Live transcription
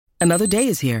Another day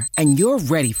is here, and you're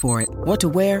ready for it. What to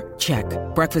wear? Check.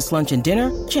 Breakfast, lunch, and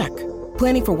dinner? Check.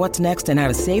 Planning for what's next and how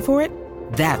to save for it?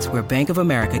 That's where Bank of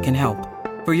America can help.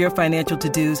 For your financial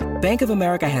to-dos, Bank of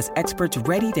America has experts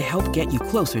ready to help get you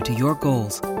closer to your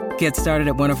goals. Get started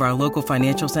at one of our local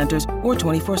financial centers or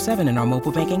 24/7 in our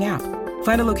mobile banking app.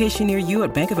 Find a location near you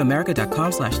at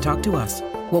bankofamerica.com/talktous.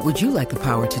 What would you like the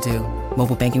power to do?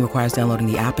 Mobile banking requires downloading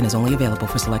the app and is only available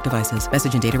for select devices.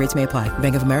 Message and data rates may apply.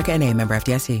 Bank of America N.A., member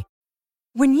FDIC.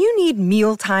 When you need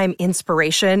mealtime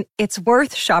inspiration, it's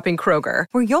worth shopping Kroger,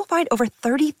 where you'll find over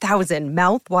 30,000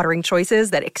 mouth-watering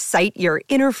choices that excite your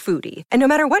inner foodie. And no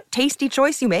matter what tasty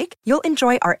choice you make, you'll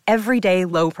enjoy our everyday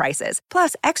low prices,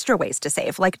 plus extra ways to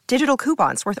save, like digital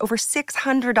coupons worth over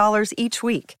 $600 each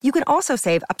week. You can also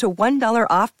save up to $1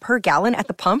 off per gallon at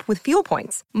the pump with fuel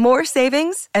points. More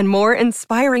savings and more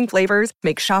inspiring flavors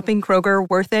make shopping Kroger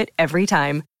worth it every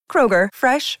time. Kroger,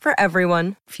 fresh for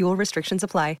everyone. Fuel restrictions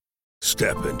apply.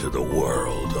 Step into the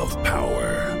world of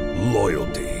power,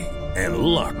 loyalty, and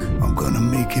luck. I'm gonna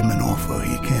make him an offer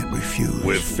he can't refuse.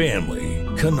 With family,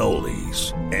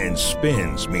 cannolis, and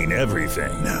spins mean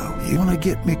everything. Now, you wanna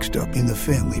get mixed up in the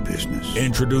family business.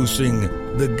 Introducing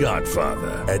The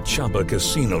Godfather at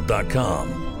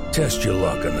ChumbaCasino.com. Test your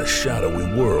luck in the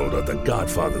shadowy world of The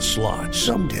Godfather slot.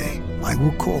 Someday, I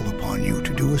will call upon you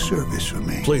to do a service for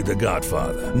me. Play The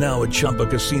Godfather, now at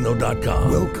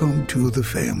ChumbaCasino.com. Welcome to the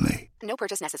family. No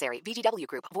purchase necessary. VGW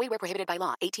Group. Void where prohibited by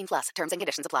law. 18 plus. Terms and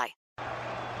conditions apply.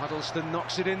 Huddleston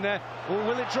knocks it in there. Or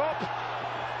will it drop?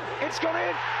 It's gone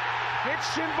in. It's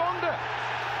Chimbonda.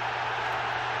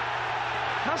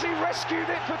 Has he rescued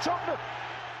it for Tottenham?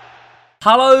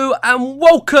 Hello and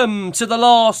welcome to the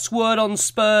Last Word on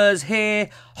Spurs here.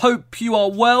 Hope you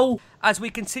are well. As we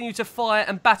continue to fight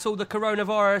and battle the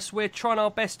coronavirus, we're trying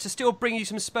our best to still bring you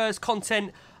some Spurs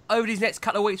content over these next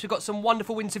couple of weeks. We've got some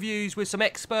wonderful interviews with some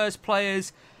ex-Spurs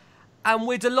players, and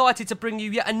we're delighted to bring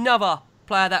you yet another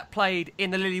player that played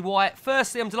in the Lily White.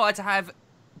 Firstly, I'm delighted to have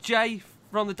Jay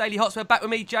from the Daily Hotspur back with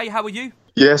me. Jay, how are you?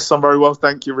 Yes, I'm very well,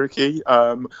 thank you, Ricky.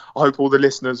 I hope all the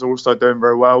listeners are also doing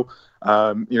very well.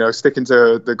 Sticking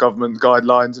to the government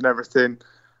guidelines and everything.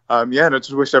 And I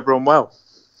just wish everyone well.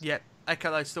 Yeah,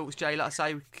 echo those thoughts, Jay. Like I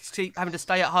say, keep having to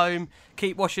stay at home,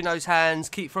 keep washing those hands,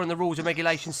 keep following the rules and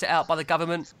regulations set out by the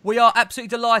government. We are absolutely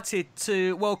delighted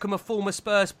to welcome a former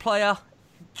Spurs player.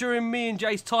 During me and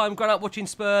Jay's time growing up watching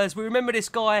Spurs, we remember this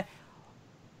guy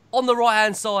on the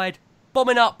right-hand side,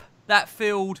 bombing up that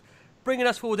field, bringing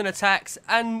us forward in attacks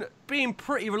and being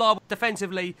pretty reliable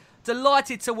defensively.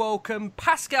 Delighted to welcome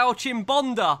Pascal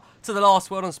Chimbonda to the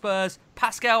Last Word on Spurs.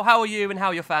 Pascal, how are you and how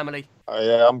are your family?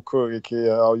 Yeah, I'm cool, Ricky.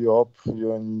 How are you up?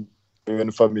 You and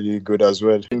the family good as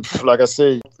well. Like I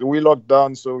say, we locked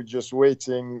down, so we're just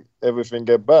waiting everything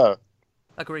get better.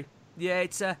 Agree. Yeah,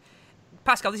 it's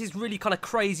Pascal, this is really kind of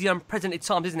crazy, unprecedented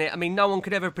times, isn't it? I mean, no one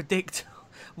could ever predict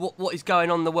what is going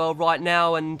on in the world right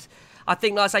now, and I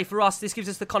think, like I say, for us, this gives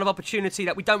us the kind of opportunity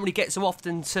that we don't really get so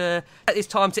often to, at this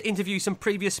time, to interview some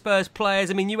previous Spurs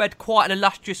players. I mean, you had quite an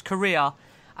illustrious career,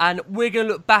 and we're going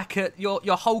to look back at your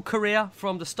whole career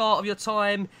from the start of your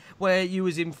time where you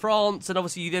was in France, and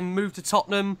obviously you then moved to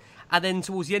Tottenham, and then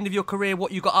towards the end of your career,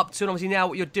 what you got up to, and obviously now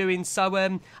what you're doing. So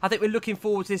I think we're looking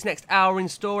forward to this next hour in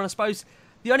store, and I suppose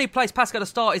the only place, Pascal, to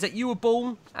start is that you were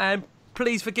born, and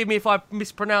please forgive me if I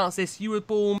mispronounce this. You were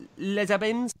born Les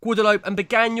Abennes, Guadeloupe, and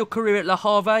began your career at Le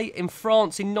Havre in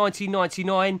France in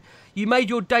 1999. You made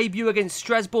your debut against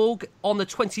Strasbourg on the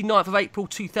 29th of April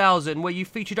 2000, where you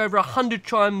featured over 100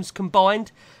 times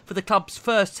combined for the club's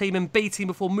first team and B team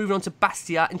before moving on to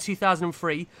Bastia in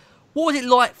 2003. What was it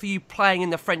like for you playing in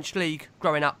the French league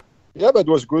growing up? Yeah, but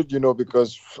it was good,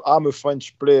 because I'm a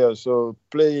French player, so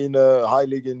playing a high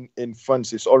league in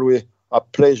France is always a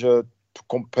pleasure to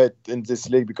compete in this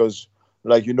league because, a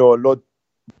lot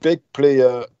big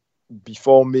player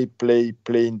before me play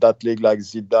in that league, like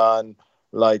Zidane,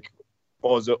 like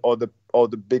all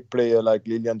the big player like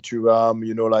Lilian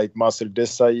Thuram, like Marcel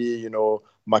Desailly,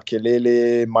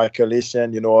 Makelele, Michael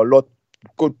Essien, a lot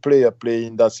good player play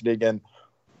in that league, and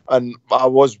I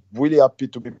was really happy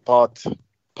to be part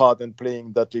and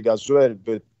playing that league as well.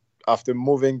 But after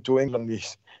moving to England,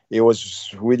 it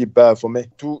was really bad for me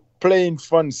to play in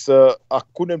France. I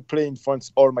couldn't play in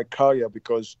France all my career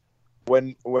because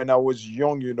when I was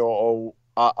young,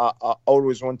 I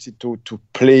always wanted to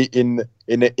play in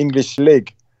an English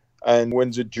league, and when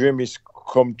the dream is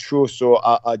come true, so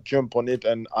I jump on it,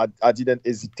 and I didn't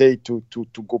hesitate to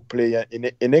go play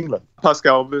in England.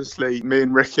 Pascal, obviously, me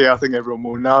and Ricky, I think everyone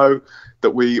will know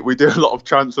that we do a lot of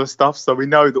transfer stuff, so we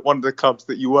know that one of the clubs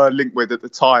that you were linked with at the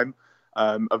time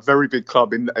a very big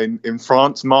club in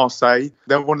France, Marseille.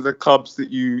 They're one of the clubs that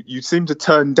you seem to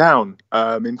turn down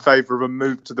in favour of a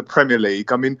move to the Premier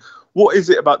League. I mean, what is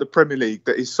it about the Premier League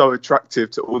that is so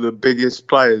attractive to all the biggest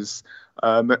players?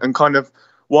 And kind of,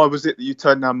 why was it that you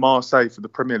turned down Marseille for the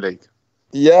Premier League?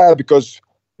 Yeah, because,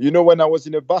 when I was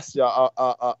in Bastia, I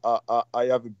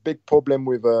have a big problem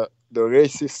with the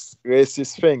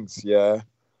racist things, yeah.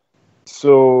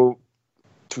 So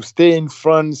to stay in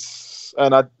France,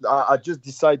 and I just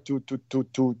decided to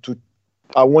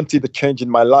I wanted a change in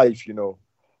my life,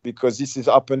 because this has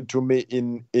happened to me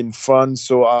in France.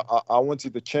 So I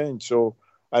wanted a change. So,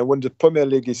 and when the Premier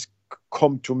League is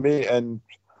come to me, and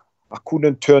I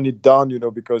couldn't turn it down,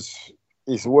 because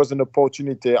it was an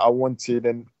opportunity I wanted,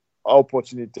 and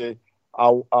opportunity I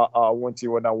wanted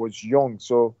when I was young.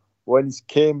 So when it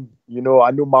came,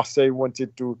 I knew Marseille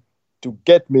wanted to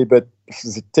get me, but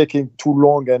it's taking too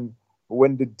long. And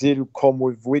when the deal come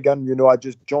with Wigan, I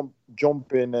just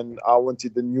jump in, and I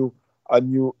wanted a new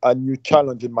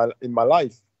challenge in my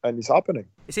life, and it's happening.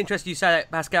 It's interesting you say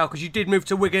that, Pascal, because you did move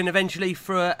to Wigan eventually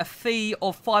for a fee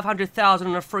of $500,000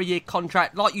 on a 3-year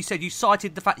contract. Like you said, you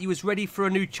cited the fact that you was ready for a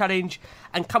new challenge,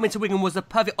 and coming to Wigan was the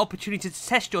perfect opportunity to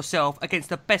test yourself against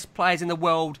the best players in the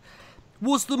world.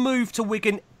 Was the move to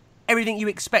Wigan everything you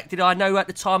expected? I know at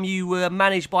the time you were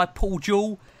managed by Paul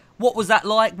Jewell. What was that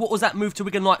like? What was that move to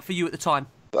Wigan like for you at the time?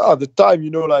 At the time,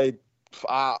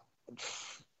 I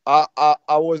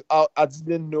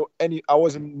didn't know I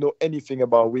wasn't know anything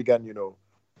about Wigan,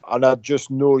 and I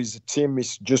just know his team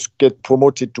is just get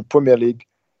promoted to Premier League,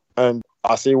 and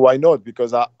I say why not?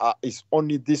 Because it's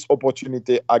only this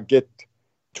opportunity I get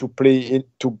to play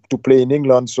in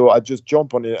England, so I just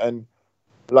jump on it. And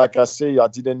like I say, I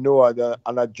didn't know,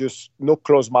 and I just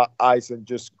close my eyes and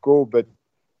just go. But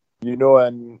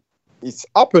and it's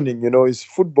happening, it's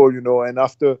football, and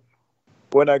after.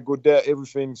 When I go there,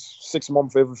 everything 6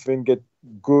 months, everything get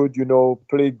good,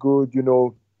 play good,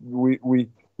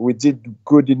 we did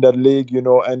good in that league,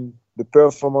 and the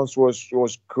performance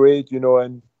was great,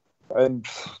 and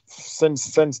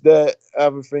since there,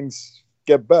 everything's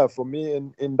get better for me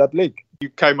in that league. You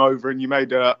came over and you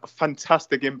made a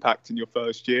fantastic impact in your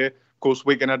first year. Of course,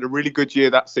 Wigan had a really good year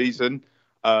that season,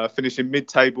 finishing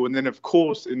mid-table, and then of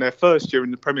course in their first year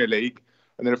in the Premier League,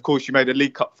 and then of course you made a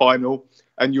League Cup final.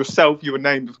 And yourself, you were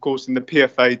named, of course, in the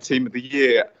PFA Team of the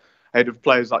Year, ahead of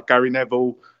players like Gary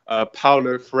Neville,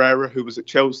 Paulo Ferreira, who was at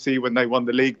Chelsea when they won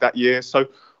the league that year. So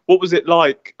what was it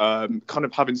like kind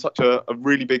of having such a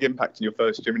really big impact in your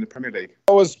first year in the Premier League?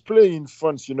 I was playing in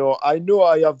France, I know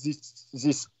I have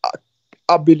this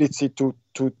ability to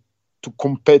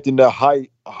compete in a high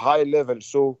level.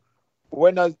 So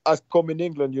when I come in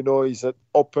England, it's an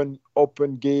open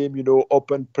game,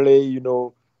 open play,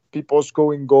 people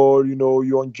scoring goal,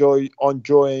 you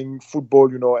enjoying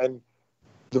football, and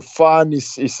the fun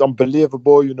is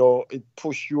unbelievable, it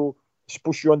push you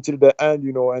until the end,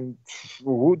 and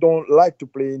who don't like to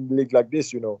play in a league like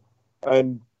this,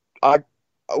 and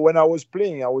when I was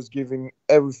playing, I was giving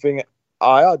everything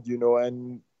I had,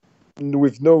 and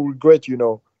with no regret,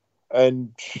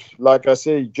 and like I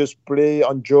say, just play,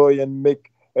 enjoy, and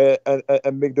make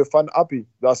the fan happy.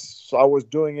 That's how I was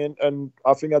doing it, and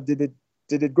I think I did it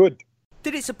good.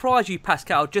 Did it surprise you,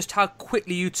 Pascal, just how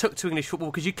quickly you took to English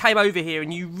football? Because you came over here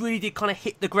and you really did kind of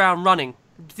hit the ground running.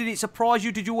 Did it surprise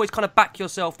you? Did you always kind of back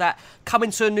yourself that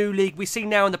coming to a new league, we see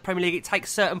now in the Premier League, it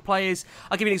takes certain players.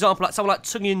 I'll give you an example, like someone like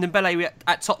Tungi Ndombele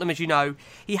at Tottenham, as you know.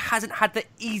 He hasn't had the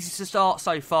easiest start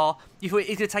so far. You thought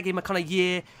it's going to take him a kind of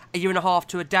year and a half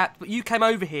to adapt. But you came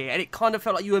over here and it kind of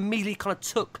felt like you immediately kind of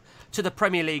took to the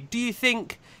Premier League. Do you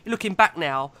think, looking back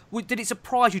now, did it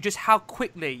surprise you just how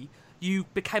quickly you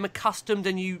became accustomed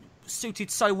and you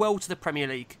suited so well to the Premier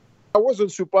League? I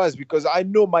wasn't surprised because I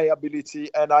know my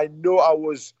ability, and I know I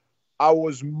was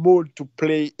molded to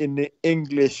play in the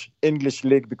English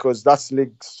league, because that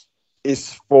league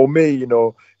is for me,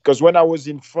 Because when I was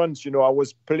in France, I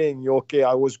was playing okay,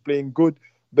 I was playing good,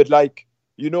 but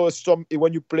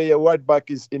when you play a right back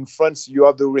is in France, you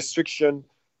have the restriction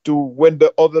to when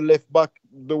the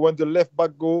left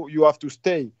back go, you have to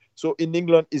stay. So in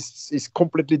England, it's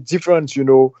completely different,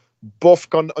 Both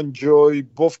can enjoy,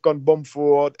 both can bomb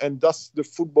forward, and that's the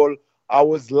football I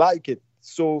was like it.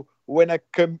 So when I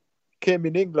came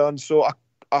in England, so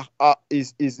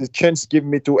is a chance given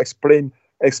me to explain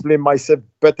myself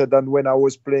better than when I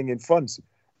was playing in France.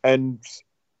 And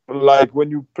like when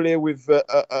you play with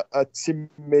a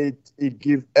teammate, it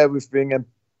gives everything, and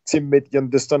teammate, you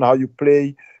understand how you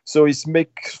play, so it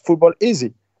makes football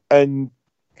easy. And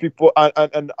people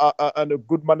and a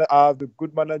good man, I have a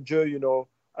good manager,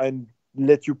 and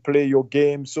let you play your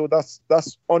game. So that's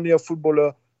only a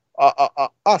footballer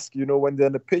ask, you know, when they're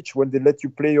on the pitch, when they let you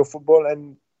play your football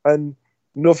and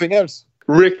nothing else.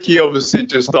 Ricky obviously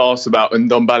just asked about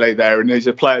Ndombele there, and he's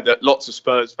a player that lots of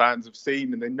Spurs fans have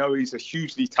seen, and they know he's a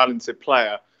hugely talented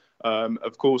player.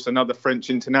 Of course, another French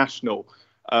international.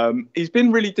 He's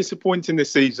been really disappointing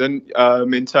this season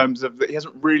in terms of that he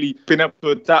hasn't really been able to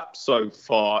adapt so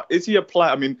far. Is he a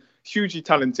player? I mean, hugely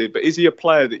talented, but is he a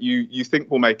player that you think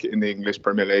will make it in the English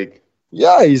Premier League?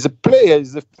 Yeah, he's a player.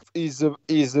 He's a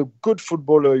good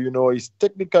footballer. You know, he's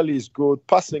technically is good,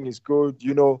 passing is good.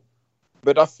 You know,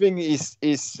 but I think is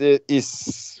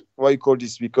what you call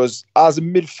this, because as a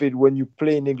midfield, when you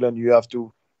play in England, you have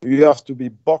to be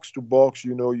box to box.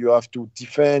 You know, you have to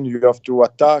defend, you have to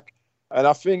attack, and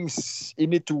I think he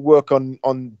need to work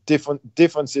on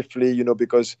defensively. You know,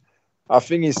 because I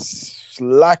think his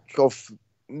lack of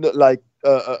like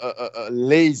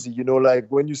lazy. You know, like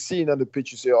when you see him on the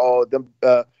pitch, you say, "Oh,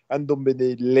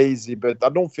 Ndombele lazy," but I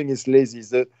don't think he's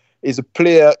lazy. He's a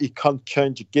player. He can't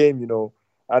change the game. You know.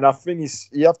 And I think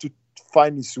he have to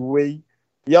find his way.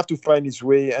 He have to find his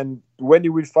way, and when he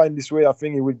will find his way, I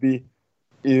think it will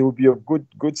be a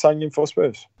good signing for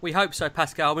Spurs. We hope so,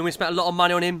 Pascal. I mean, we spent a lot of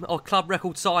money on him, our club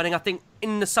record signing. I think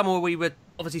in the summer we were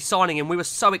obviously signing him, we were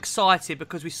so excited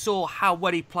because we saw how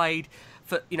well he played.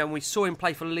 When we saw him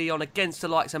play for Lyon against the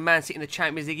likes of Man City in the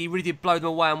Champions League, he really did blow them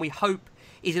away, and we hope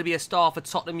he's going to be a star for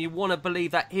Tottenham. You want to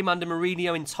believe that him under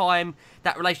Mourinho in time,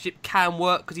 that relationship can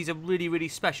work because he's a really, really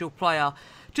special player.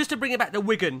 Just to bring it back to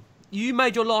Wigan, you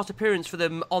made your last appearance for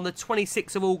them on the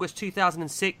 26th of August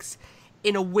 2006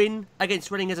 in a win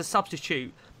against Reading as a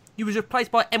substitute. You was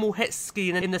replaced by Emil Heskey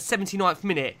in the 79th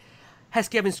minute,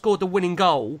 Heskey having scored the winning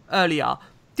goal earlier.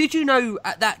 Did you know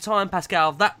at that time,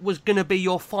 Pascal, that was going to be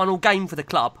your final game for the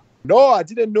club? No, I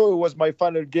didn't know it was my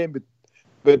final game,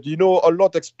 but you know, a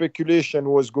lot of speculation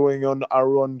was going on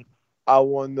around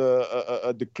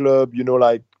the club, you know,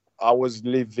 like I was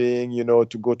leaving, you know,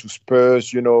 to go to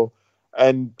Spurs, you know,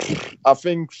 and I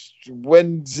think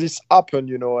when this happened,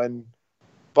 you know, and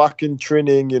back in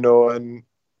training, you know, and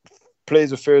play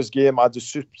the first game as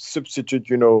a substitute,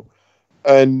 you know,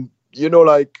 and you know,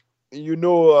 like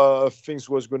things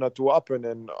was gonna to happen,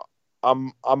 and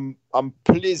I'm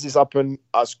pleased this happened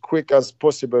as quick as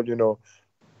possible, you know,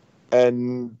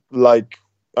 and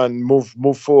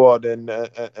move forward and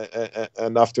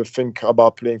after think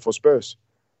about playing for Spurs.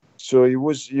 So it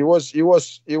was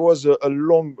a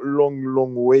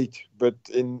long wait, but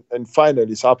in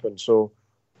finally it's happened. So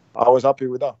I was happy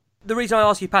with that. The reason I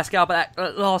asked you, Pascal, about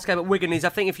that last game at Wigan is I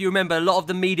think if you remember, a lot of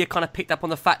the media kind of picked up on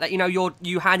the fact that, you know,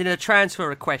 you handed in a transfer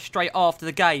request straight after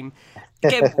the game.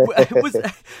 Again,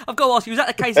 I've got to ask you, was that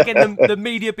the case again, the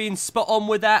media being spot on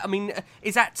with that? I mean,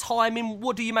 is that timing?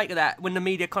 What do you make of that when the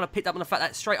media kind of picked up on the fact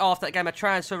that straight after that game a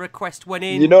transfer request went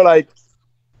in? You know, like,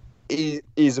 this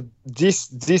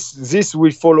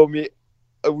will follow me.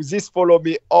 This follow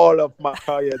me all of my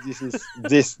career.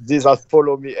 This has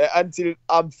followed me until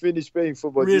I'm finished playing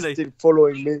football. Really? This still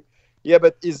following me. Yeah,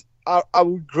 but I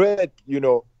regret, you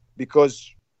know,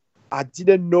 because I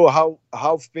didn't know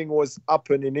how thing was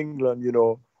happening in England, you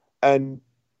know, and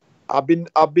I've been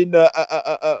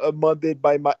mandated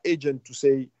by my agent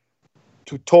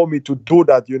to tell me to do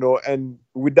that, you know, and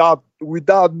without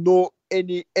know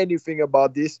anything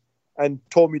about this, and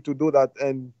told me to do that.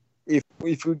 And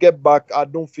if we get back, I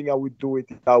don't think I would do it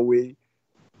that way,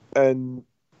 and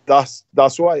that's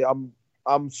why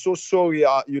I'm so sorry.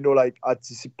 You know, like I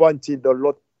disappointed a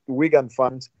lot Wigan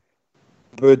fans,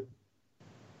 but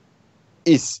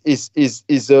is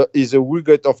a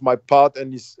regret of my part,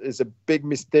 and is a big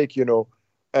mistake, you know.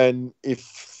 And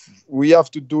if we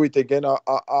have to do it again, I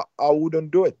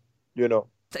wouldn't do it, you know.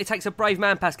 It takes a brave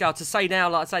man, Pascal, to say now,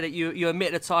 like I say, that you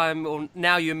admit at the time, or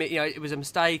now you admit, you know, it was a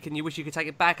mistake and you wish you could take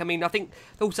it back. I mean, I think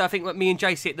like me and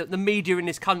Jay see it, that the media in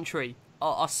this country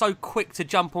are so quick to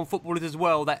jump on footballers as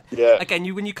well that,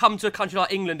 again, when you come to a country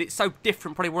like England, it's so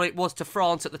different probably what it was to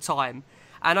France at the time.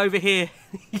 And over here,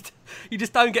 you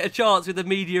just don't get a chance with the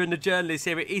media and the journalists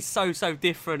here. It is so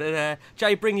different. And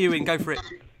Jay, bring you in, go for it.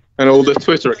 And all the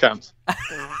Twitter accounts.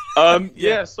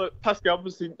 So Pascal,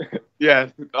 obviously,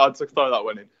 I'd throw that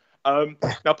one in.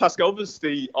 Now, Pascal,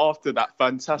 obviously, after that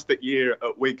fantastic year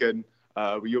at Wigan,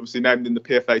 where you obviously named in the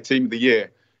PFA Team of the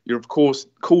Year, you're, of course,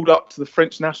 called up to the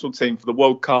French national team for the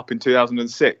World Cup in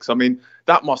 2006. I mean,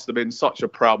 that must have been such a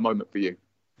proud moment for you.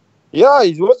 Yeah,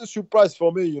 it was a surprise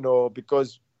for me, you know,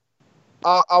 because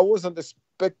I wasn't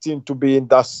expecting to be in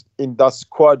that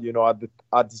squad, you know,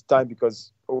 at this time,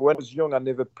 because when I was young, I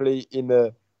never played in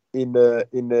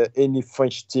any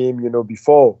French team, you know,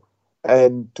 before,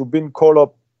 and to being called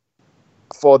up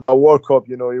for the World Cup,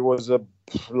 you know, it was a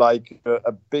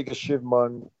big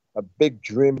achievement, a big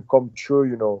dream come true,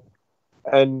 you know,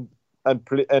 and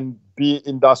play and be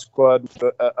in that squad with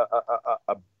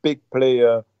a big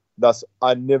player that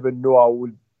I never know I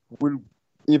will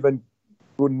even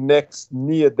go next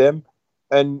near them,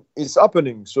 and it's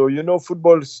happening. So you know,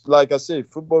 football is, like I say,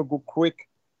 football go quick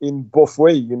in both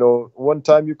ways. You know, one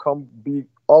time you can be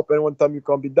up and one time you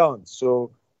can be down.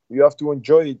 So you have to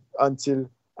enjoy it until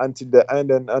the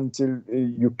end and until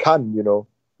you can, you know,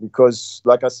 because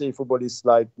like I say, football is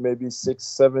like maybe 6,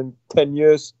 7, 10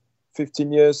 years,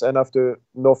 15 years, and after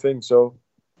nothing. So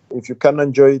if you can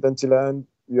enjoy it until the end,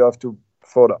 you have to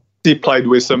further. He played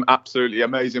with some absolutely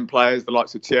amazing players, the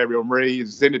likes of Thierry Henry,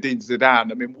 Zinedine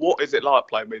Zidane. I mean, what is it like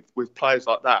playing with players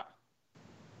like that?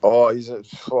 Oh, it's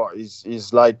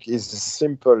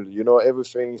simple. You know,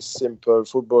 everything is simple.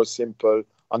 Football is simple.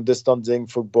 Understanding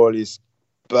football is,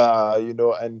 you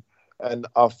know, and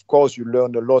of course you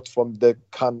learn a lot from the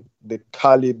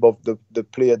caliber of the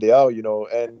player they are. You know,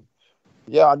 and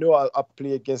yeah, I know I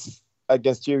play against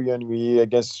Thierry Henry,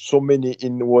 against so many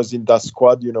in that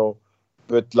squad. You know,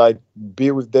 but like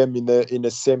be with them in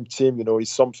the same team. You know,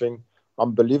 is something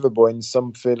unbelievable and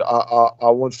something I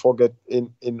won't forget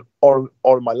in all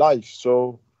my life.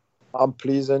 So I'm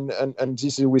pleased and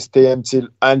this will stay until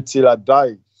I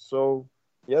die. So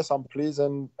yes, I'm pleased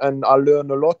and I learn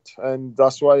a lot, and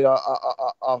that's why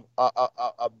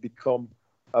I become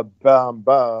a better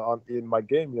in my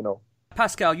game, you know.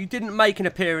 Pascal, you didn't make an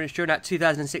appearance during that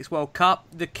 2006 World Cup.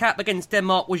 The cap against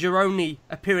Denmark was your only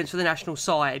appearance for the national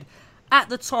side. At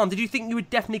the time, did you think you would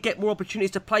definitely get more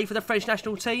opportunities to play for the French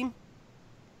national team?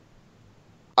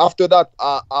 After that,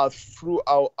 I threw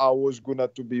out I was gonna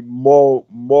to be more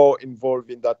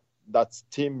involved in that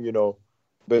team, you know.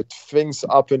 But things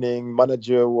happening,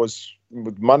 manager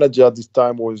at this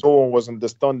time no one was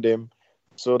understanding him.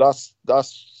 So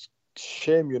that's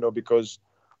shame, you know, because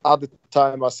at the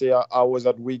time I was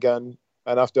at Wigan,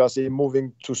 and after I say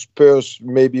moving to Spurs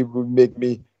maybe would make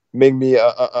me be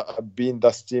in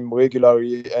that team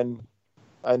regularly, and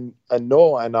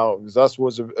that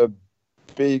was a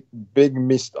big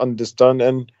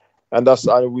misunderstanding, and that's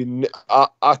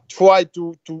I try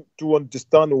to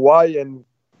understand why,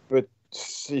 but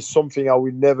it's something I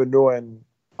will never know, and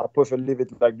I prefer leave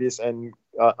it like this and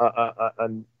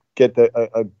get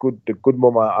a good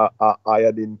moment I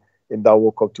had in that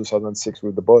World Cup 2006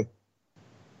 with the boy.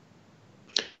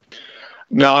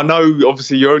 Now, I know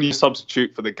obviously you're only a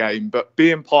substitute for the game, but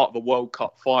being part of a World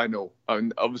Cup final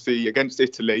and obviously against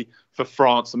Italy for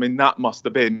France, I mean, that must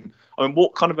have been,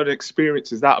 what kind of an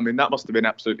experience is that? I mean, that must have been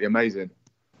absolutely amazing.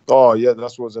 Oh yeah,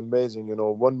 that was amazing. You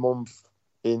know, 1 month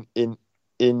in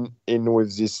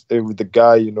with the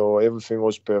guy, you know, everything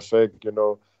was perfect. You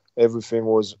know, everything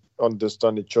was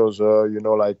understand each other. You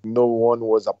know, like no one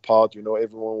was apart. You know,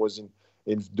 everyone was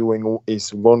in doing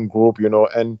his one group. You know,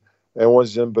 and it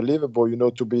was unbelievable. You know,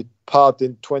 to be part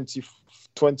in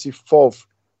 24th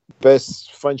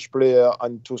best French player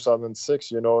in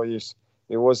 2006. You know,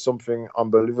 it was something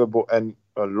unbelievable, and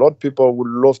a lot of people would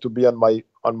love to be on my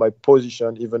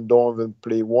position, even don't even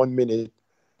play 1 minute.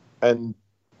 And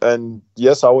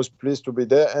yes, I was pleased to be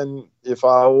there. And if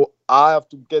I have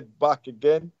to get back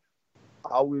again,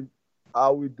 I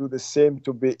will do the same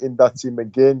to be in that team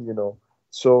again. You know,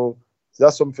 so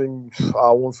that's something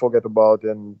I won't forget about,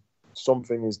 and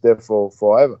something is there for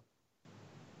forever.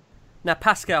 Now,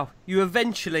 Pascal, you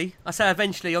eventually,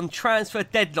 on transfer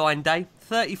deadline day,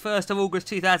 31st of August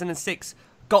 2006,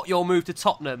 got your move to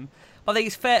Tottenham. But I think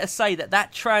it's fair to say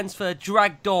that transfer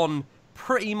dragged on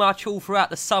pretty much all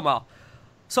throughout the summer.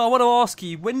 So I want to ask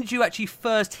you, when did you actually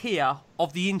first hear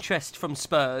of the interest from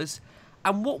Spurs?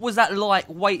 And what was that like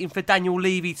waiting for Daniel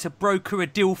Levy to broker a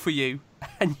deal for you?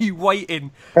 And you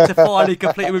waiting to finally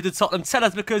complete a move to Tottenham? Tell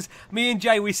us, because me and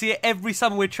Jay, we see it every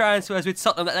summer with transfers with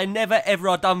Tottenham, that they never ever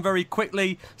are done very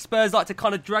quickly. Spurs like to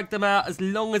kind of drag them out as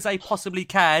long as they possibly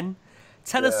can.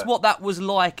 Tell us what that was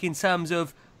like in terms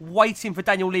of waiting for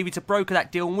Daniel Levy to broker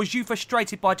that deal. And was you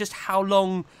frustrated by just how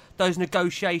long those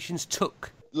negotiations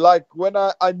took? Like when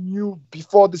I knew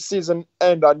before the season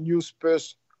end, I knew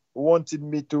Spurs wanted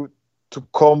me to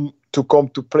come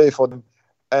to play for them.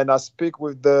 And I speak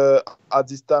with at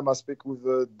this time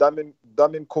Damien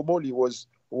Comolli was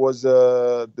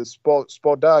the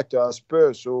sport director at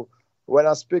Spurs. So when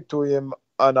I speak to him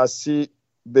and I see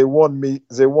they want me.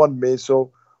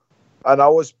 So, and I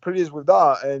was pleased with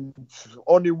that. And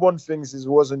only one thing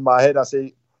was in my head. I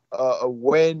say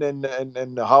when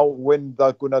and how, when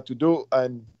that gonna to do.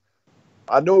 And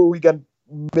I know we can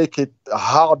make it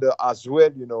harder as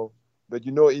well, you know. But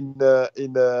you know, in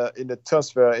the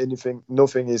transfer,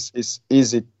 nothing is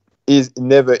easy. Is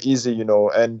never easy, you know.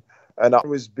 And I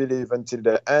always believe until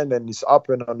the end, and it's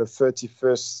happened on the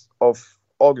 31st of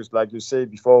August, like you say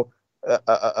before,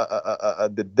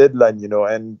 the deadline, you know.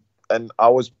 And I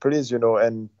was pleased, you know.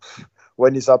 And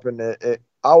when it's happened,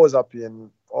 I was happy, and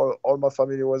all my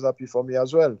family was happy for me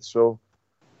as well. So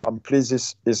I'm pleased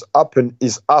it's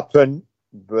happened.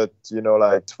 But you know,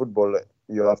 like football,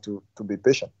 you have to be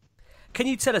patient. Can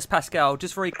you tell us, Pascal,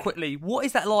 just very quickly, what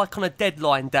is that like on a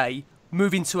deadline day,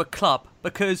 moving to a club?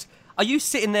 Because are you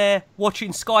sitting there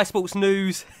watching Sky Sports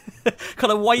News,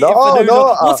 kind of waiting for news?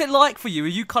 What's it like for you? Are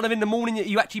you kind of in the morning, are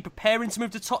you actually preparing to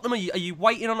move to Tottenham? Are you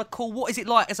waiting on a call? What is it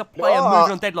like as a player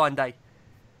moving on deadline day?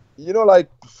 You know, like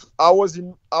I was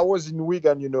in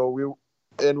Wigan, you know, we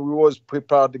was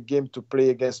prepared the game to play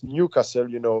against Newcastle,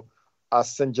 you know, at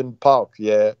St. John Park,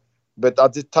 yeah. But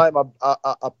at the time,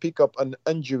 I pick up an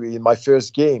injury in my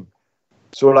first game.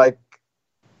 So, like,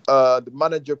 the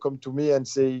manager come to me and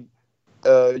say,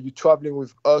 you're traveling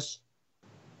with us,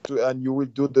 and you will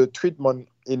do the treatment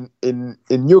in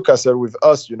Newcastle with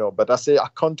us, you know. But I say, I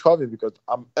can't travel because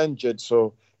I'm injured,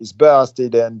 so it's better I stay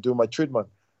there and do my treatment.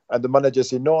 And the manager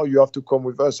say, no, you have to come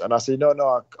with us. And I say,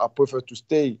 no, I prefer to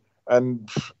stay. And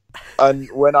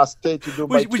when I stay to do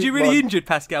my treatment... Was you really injured,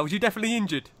 Pascal? Was you definitely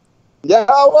injured? Yeah,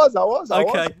 I was.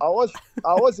 Okay. I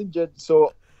was injured.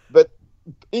 So, but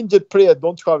injured player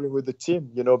don't travel with the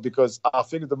team, you know, because I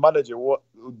think the manager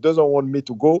doesn't want me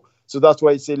to go. So that's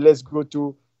why he said, let's go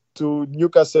to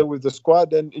Newcastle with the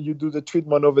squad, and you do the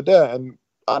treatment over there. And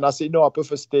I say, no, I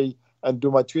prefer stay and do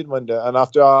my treatment there. And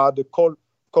after I had a call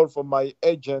from my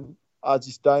agent at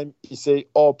this time, he say,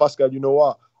 oh, Pascal, you know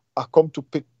what? I come to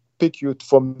pick you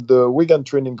from the Wigan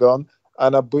training ground,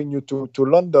 and I bring you to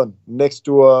London next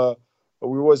to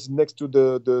we was next to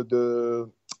the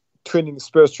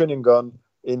Spurs training ground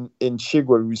in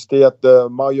Chigwell. We stay at the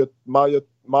Marriott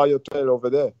Hotel over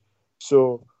there.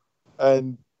 So,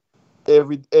 and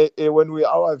when we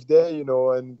arrive there, you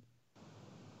know, and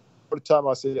all the time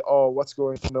I say, oh, what's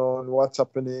going on? What's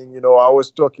happening? You know, I was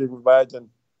talking with my agent,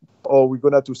 oh, we're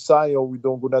gonna to sign or we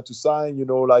don't gonna to sign, you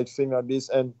know, like thing like this.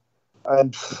 And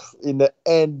in the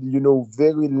end, you know,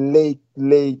 very late,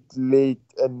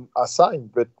 and I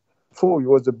signed. But it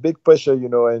was a big pressure, you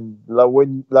know. And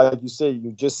like you say,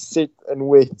 you just sit and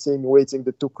waiting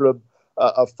the two club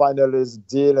a finalist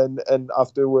deal, and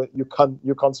afterward you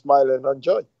can't smile and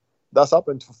enjoy. That's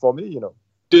happened for me, you know.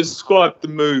 Describe the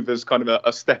move as kind of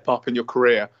a step up in your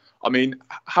career. I mean,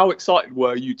 how excited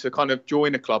were you to kind of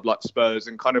join a club like Spurs,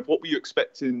 and kind of what were you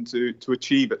expecting to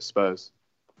achieve at Spurs?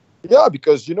 Yeah,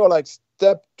 because, you know, like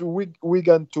step to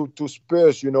Wigan to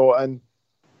Spurs, you know, and,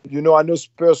 you know, I know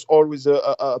Spurs always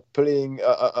playing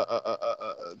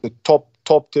the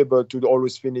top table to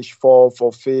always finish fourth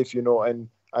or fifth, you know, and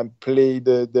play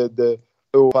the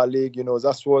Europa League, you know.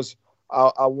 That was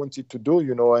I wanted to do,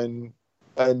 you know, and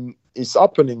it's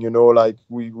happening, you know, like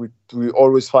we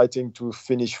always fighting to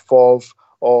finish fourth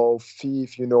or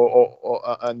fifth, you know,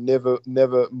 or and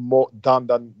never more down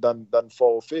than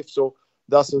fourth or fifth. So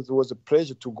it was a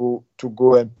pleasure to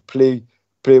go and play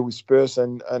with Spurs,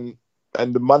 and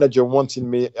the manager wanted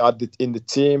me in the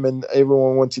team, and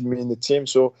everyone wanted me in the team.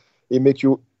 So it make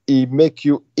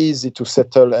you easy to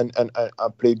settle and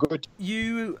play good.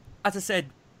 You, as I said,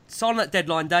 signed that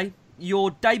deadline day.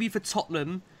 Your debut for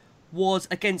Tottenham was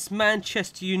against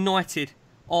Manchester United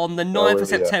on the 9th of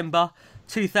September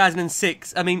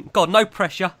 2006. I mean, God, no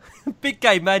pressure. Big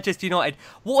game, Manchester United.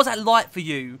 What was that like for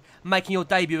you, making your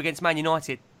debut against Man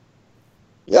United?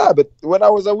 Yeah, but when I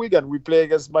was at Wigan, we played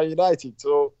against Man United,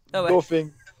 so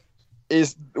nothing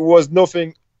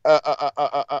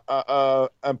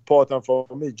important for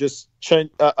me. Just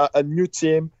change a new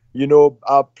team. You know,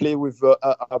 I play with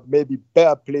a maybe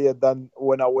better player than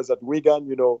when I was at Wigan,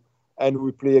 you know, and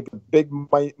we play a big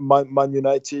Man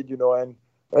United, you know, and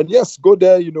yes, go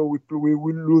there, you know, we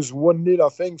will lose 1-0, I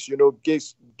think, you know,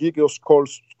 Giggle scored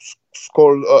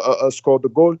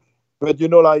the goal, but, you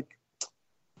know, like,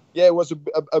 yeah, it was a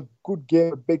good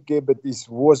game, a big game, but it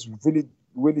was really,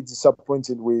 really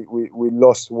disappointing. We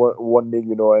lost 1-0,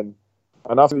 you know, and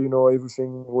after, you know,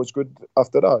 everything was good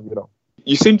after that, you know.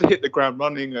 You seem to hit the ground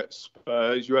running at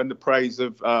Spurs. You earned the praise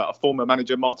of a former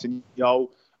manager, Martin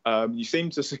Jol. You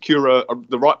seemed to secure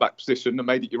the right-back position and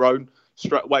made it your own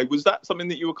straight away. Was that something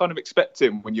that you were kind of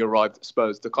expecting when you arrived at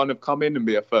Spurs, to kind of come in and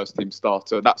be a first-team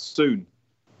starter that soon?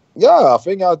 Yeah, I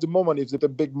think at the moment, if there's a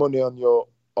big money on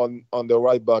the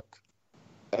right-back,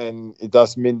 and it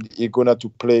does mean you're going to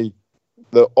play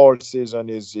the whole season,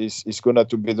 is going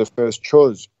to be the first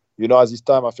choice. You know, at this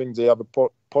time, I think they have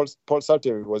Paul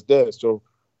Salter was there. So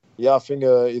yeah, I think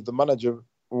if the manager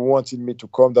wanted me to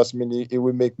come, that's mean it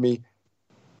will make me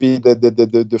be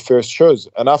the first choice.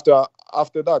 And after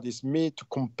that, it's me to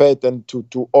compete and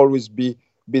to always be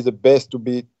the best, to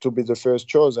be the first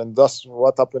choice. And that's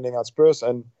what's happening at Spurs.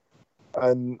 And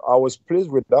I was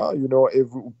pleased with that. You know, if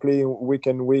playing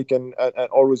week and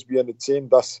always be on the team.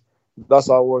 That's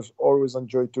I was always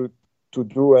enjoy to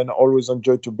do and always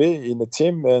enjoy to be in the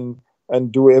team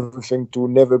and do everything to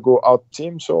never go out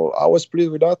team. So I was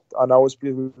pleased with that, and I was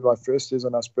pleased with my first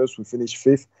season at Spurs. We finished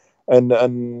 5th, and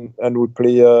we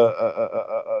play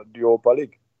the Europa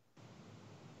League.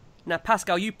 Now,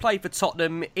 Pascal, you played for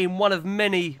Tottenham in one of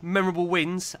many memorable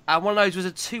wins. One of those was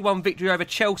a 2-1 victory over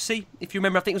Chelsea. If you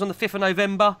remember, I think it was on the 5th of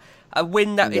November. A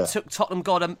win that it took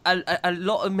Tottenham, a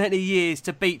lot of many years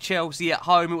to beat Chelsea at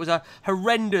home. It was a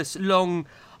horrendous long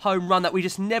home run that we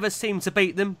just never seemed to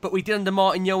beat them, but we did under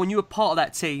Martin Jol, and you were part of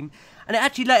that team. And it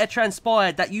actually later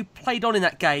transpired that you played on in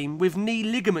that game with knee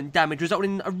ligament damage,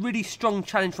 resulting in a really strong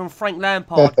challenge from Frank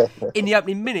Lampard in the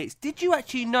opening minutes. Did you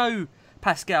actually know,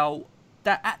 Pascal,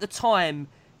 that at the time,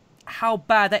 how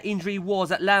bad that injury was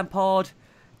that Lampard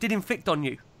did inflict on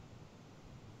you?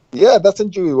 Yeah, that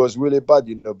injury was really bad,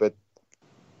 you know, but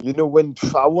you know, when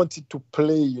I wanted to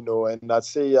play, you know, and I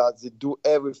say they do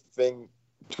everything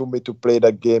to me to play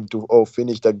that game, or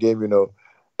finish that game, you know.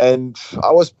 And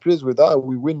I was pleased with that.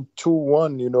 We win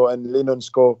 2-1, you know, and Lennon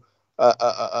scored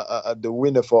the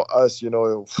winner for us, you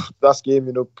know. That game,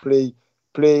 you know, play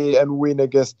and win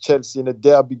against Chelsea in a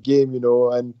derby game, you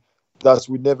know, and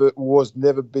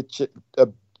never beat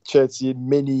Chelsea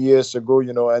many years ago,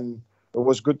 you know, and it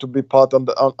was good to be part on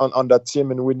that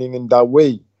team and winning in that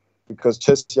way, because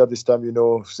Chelsea at this time, you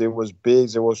know, they was big,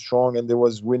 they was strong, and they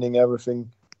was winning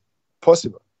everything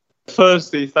possible.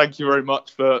 Firstly, thank you very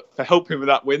much for helping with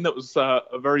that win. That was a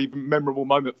very memorable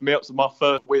moment for me. It was my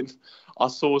first win. I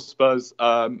saw Spurs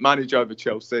manage over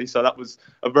Chelsea, so that was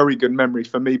a very good memory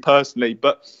for me personally.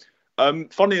 But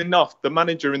funny enough, the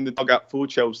manager in the dugout for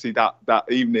Chelsea that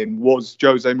evening was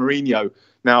Jose Mourinho.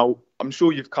 Now, I'm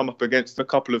sure you've come up against a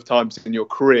couple of times in your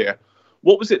career.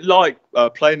 What was it like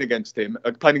playing against him,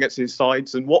 playing against his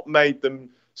sides, and what made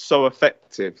them so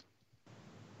effective?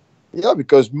 Yeah,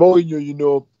 because Mourinho, you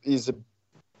know, is a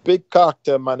big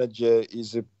character manager.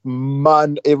 Is a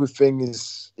man. Everything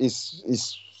is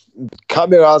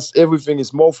cameras. Everything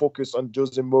is more focused on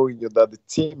Jose Mourinho than the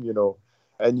team, you know.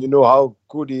 And you know how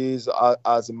good he is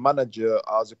as a manager,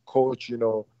 as a coach, you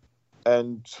know,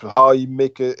 and how he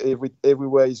make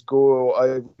everywhere he's go,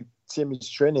 every team is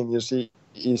training. You see,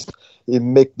 he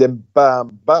make them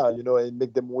bam, you know, and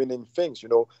make them winning things, you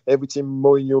know. Every team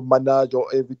Mourinho manage, or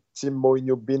every team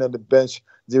Mourinho been on the bench,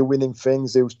 they're winning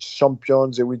things, they're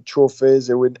champions, they win trophies,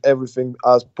 they win everything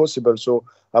as possible. So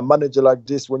a manager like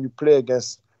this, when you play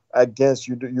against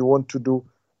you want to do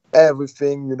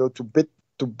everything, you know, to beat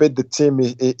the team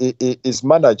is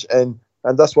managed, and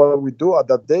that's what we do at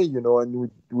that day, you know. And we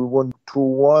won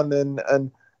 2-1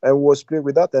 and was playing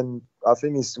with that. And I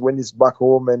think it's when he's back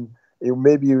home, and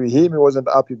maybe he wasn't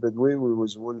happy, but we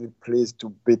was really pleased to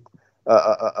beat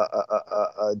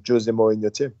Jose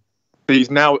Mourinho team.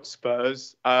 He's now at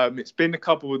Spurs. It's been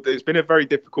a very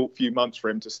difficult few months for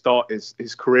him to start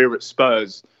his career at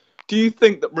Spurs. Do you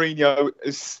think that Mourinho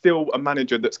is still a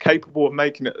manager that's capable of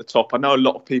making it at the top? I know a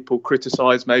lot of people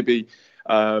criticise maybe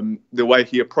the way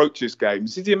he approaches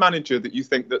games. Is he a manager that you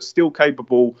think that's still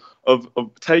capable of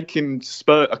taking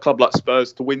a club like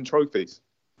Spurs to win trophies?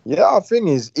 Yeah, I think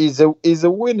he's a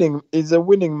winning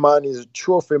man. He's a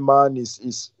trophy man.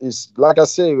 He's like I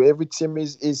say, every team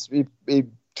is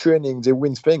training. They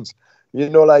win things. You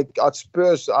know, like at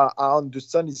Spurs, I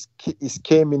understand he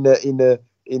came in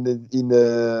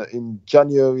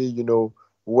January. You know,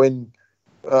 when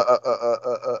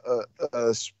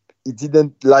it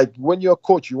didn't, like, when you're a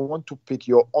coach, you want to pick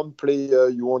your own player,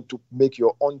 you want to make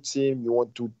your own team, you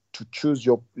want to choose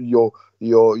your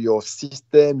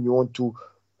system, you want to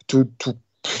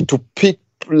pick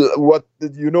what,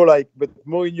 you know, like. But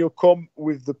Mourinho come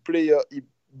with the player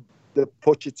the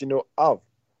Pochettino have.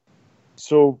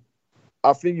 So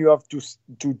I think you have to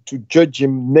judge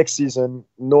him next season,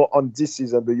 not on this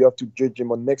season, but you have to judge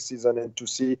him on next season and to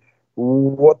see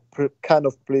what kind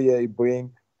of player he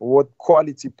bring, what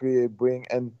quality player he bring.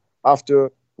 And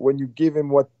after, when you give him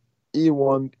what he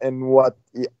want and what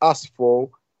he asked for,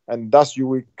 and that's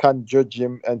you can judge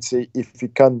him and say if he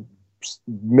can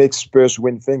make Spurs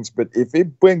win things. But if he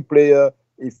bring player,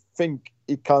 he think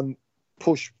he can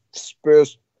push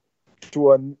Spurs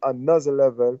to another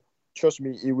level, trust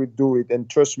me, he will do it. And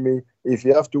trust me, if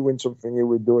you have to win something, he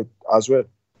will do it as well.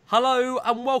 Hello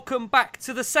and welcome back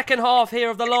to the second half here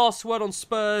of The Last Word on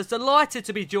Spurs. Delighted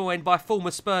to be joined by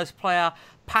former Spurs player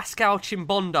Pascal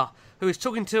Chimbonda, who is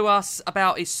talking to us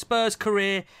about his Spurs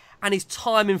career and his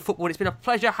time in football. It's been a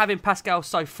pleasure having Pascal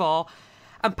so far.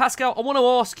 And Pascal, I want to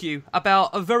ask you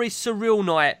about a very surreal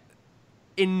night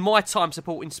in my time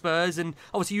supporting Spurs, and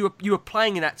obviously you were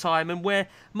playing in that time, and where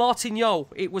Martin Jol,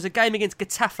 it was a game against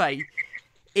Getafe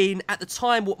in, at the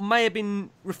time, what may have been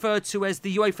referred to as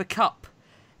the UEFA Cup.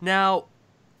 Now,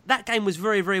 that game was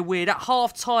very, very weird. At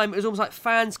half-time, it was almost like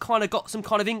fans kind of got some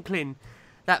kind of inkling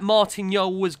that Martin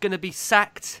Jol was going to be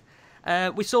sacked.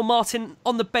 We saw Martin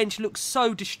on the bench look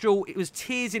so distraught. It was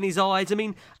tears in his eyes. I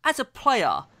mean, as a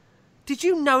player, did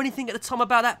you know anything at the time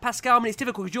about that, Pascal? I mean, it's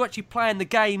difficult because you're actually playing the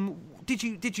game. Did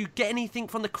you get anything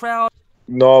from the crowd?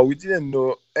 No, we didn't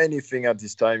know anything at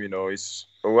this time. I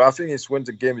think it's when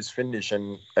the game is finished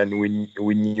and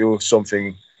we knew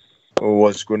something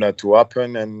was gonna to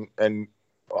happen, and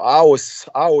I was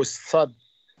sad.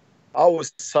 I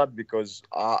was sad because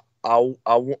I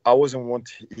wasn't want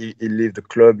he leave the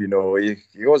club. He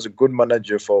was a good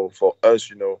manager for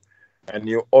us. And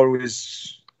he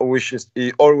always wishes.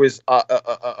 He always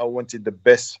I wanted the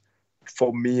best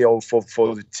for me or for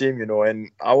the team.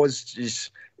 And I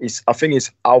think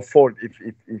it's our fault if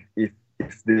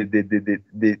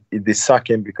they sack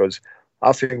him, because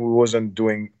I think we wasn't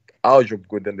doing our job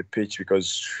good on the pitch,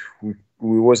 because we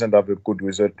wasn't have a good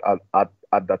result at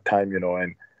that time,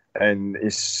 and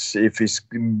if it's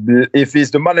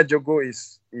the manager go,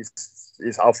 it's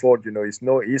our fault, it's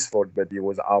not his fault, but it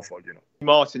was our fault,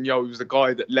 Martin Jol was the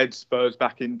guy that led Spurs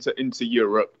back into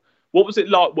Europe. What was it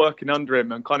like working under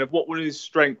him, and kind of what were his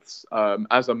strengths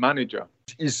as a manager?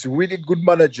 He's a really good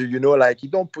manager, like he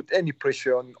don't put any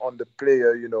pressure on the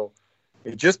player,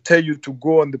 He just tell you to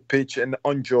go on the pitch and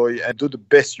enjoy and do the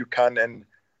best you can,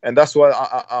 and that's what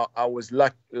I was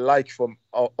like from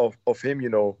of him,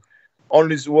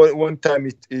 Only one time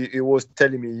he was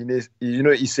telling me,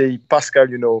 he say,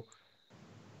 Pascal,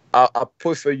 I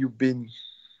prefer you being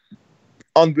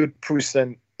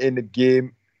 100% in the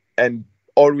game and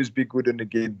always be good in the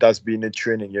game. That's being in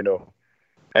training,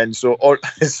 And so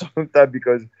sometimes,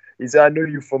 because he said, I know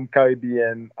you from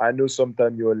Caribbean, I know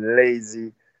sometimes you're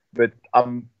lazy, but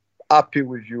I'm happy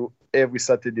with you every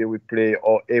Saturday we play,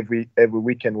 or every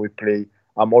weekend we play.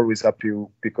 I'm always happy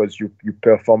because you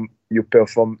perform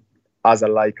as I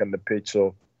like on the pitch.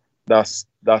 So that's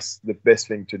the best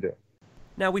thing to do.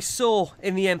 Now, we saw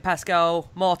in the end,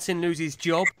 Pascal, Martin lose his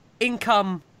job. In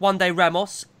come Juande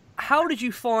Ramos. How did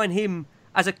you find him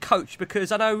as a coach?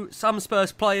 Because I know some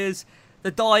Spurs players, the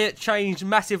diet changed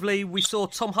massively. We saw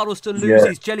Tom Huddleston lose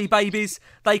his jelly babies.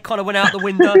 They kind of went out the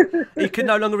window. He could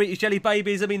no longer eat his jelly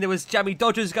babies. I mean, there was Jammy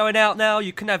Dodgers going out now.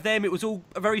 You couldn't have them. It was all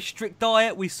a very strict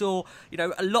diet. We saw,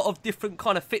 a lot of different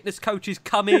kind of fitness coaches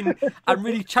come in and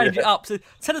really change it up. So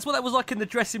tell us what that was like in the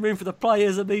dressing room for the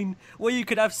players. I mean, where you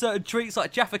could have certain treats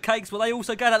like Jaffa cakes, were they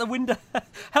also going out the window?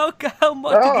 How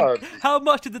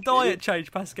much did the diet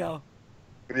change, Pascal?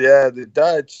 Yeah, the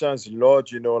diet changed a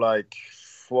lot, like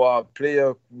for a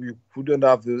player, we couldn't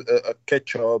have a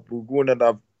ketchup, we wouldn't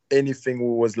have anything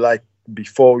we was like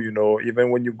before,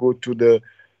 even when you go to the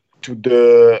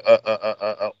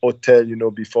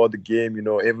hotel, before the game,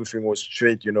 everything was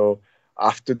straight,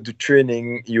 After the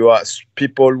training,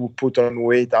 people who put on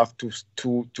weight after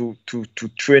to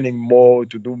training more,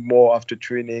 to do more after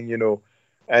training,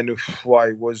 and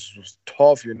it was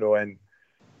tough,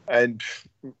 and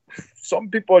some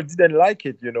people didn't like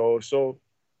it, so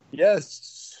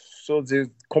yes, so they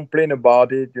complain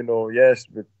about it, yes,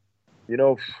 but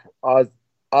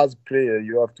as player,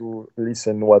 you have to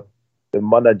listen what the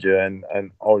manager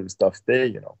and all the stuff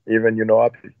say, even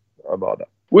happy about that.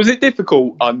 Was it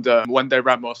difficult under Juande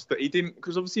Ramos that he didn't,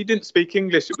 because obviously he didn't speak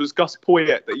English, it was Gus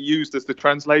Poyet that he used as the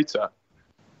translator?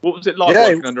 What was it like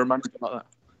working under a manager like that?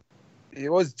 It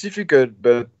was difficult,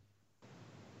 but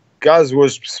Gus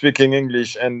was speaking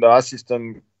English and the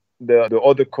assistant, the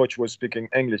other coach was speaking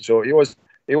English, so it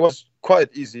was quite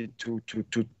easy to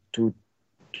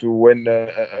when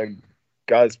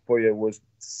Gus Poyet was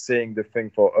saying the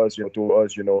thing for us, to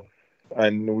us,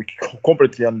 and we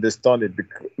completely understand it.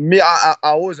 Because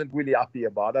I wasn't really happy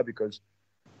about that, because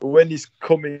when he's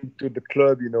coming to the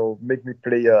club, make me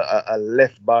play a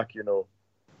left back,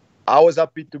 I was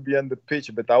happy to be on the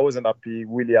pitch, but I wasn't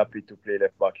really happy to play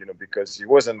left back, because it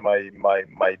wasn't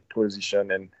my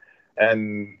position,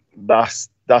 and that's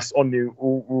only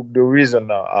the reason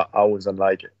I wasn't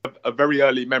like it. A very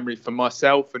early memory for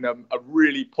myself, and a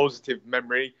really positive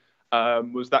memory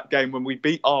was that game when we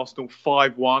beat Arsenal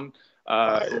 5-1.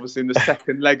 Obviously in the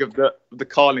second leg of the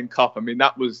Carling Cup. I mean,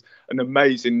 that was an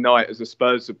amazing night as a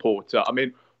Spurs supporter. I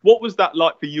mean, what was that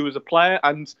like for you as a player?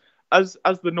 And as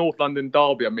the North London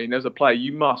derby, I mean, as a player,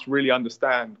 you must really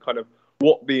understand kind of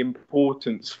what the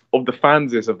importance of the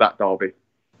fans is of that derby.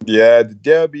 Yeah, the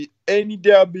derby, any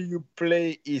derby you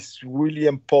play is really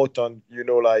important. You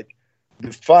know, like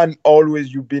the fan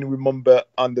always you've been remembered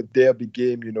on the derby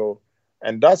game, you know.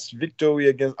 And that's victory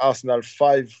against Arsenal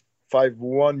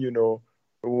 5-1, you know.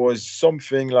 It was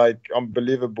something like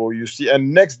unbelievable. You see,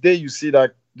 and next day you see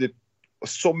that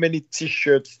so many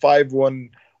T-shirts 5-1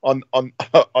 on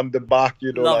the back,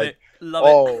 you know.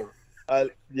 Love it.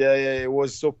 Yeah, it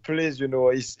was so pleased, you know.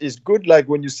 It's good, like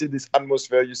when you see this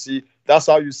atmosphere, you see that's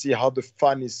how you see how the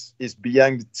fan is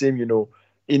behind the team, you know.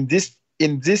 In this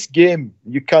game,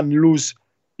 you can lose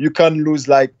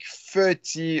like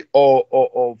 30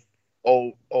 or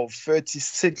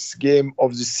 36 game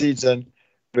of the season,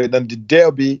 but then the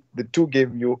derby, the two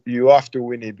game you have to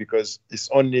win it because it's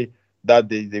only that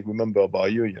they remember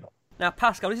about you, you know. Now,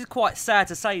 Pascal, this is quite sad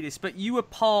to say this, but you were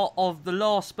part of the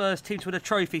last Spurs team to win a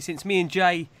trophy since me and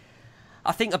Jay,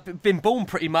 I think, have been born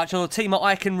pretty much, on a team that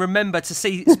I can remember to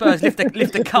see Spurs lift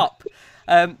a cup.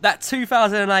 That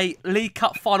 2008 League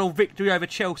Cup final victory over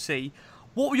Chelsea.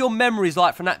 What were your memories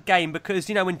like from that game? Because,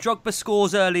 you know, when Drogba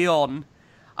scores early on,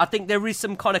 I think there is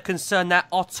some kind of concern that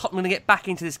are Tottenham going to get back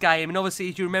into this game. And obviously,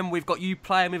 as you remember, we've got you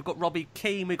playing, we've got Robbie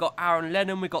Keane, we've got Aaron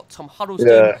Lennon, we've got Tom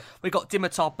Huddleston, we've got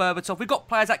Dimitar Berbatov. We've got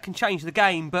players that can change the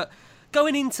game. But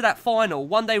going into that final,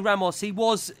 one day Ramos, he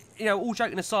was, you know, all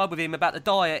joking aside with him about the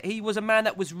diet, he was a man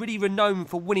that was really renowned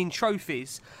for winning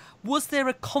trophies. Was there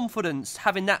a confidence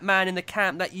having that man in the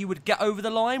camp that you would get over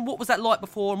the line? What was that like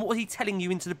before, and what was he telling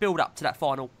you into the build-up to that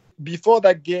final? Before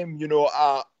that game, you know,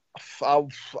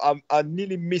 I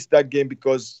nearly missed that game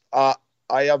because I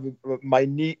have my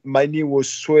knee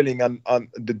was swelling on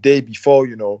the day before,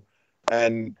 you know,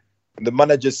 and the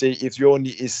manager say if your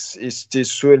knee is still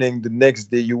swelling the next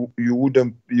day you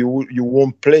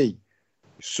won't play.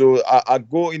 So I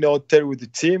go in the hotel with the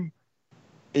team.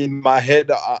 In my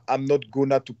head, I'm not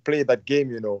gonna to play that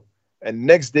game, you know. And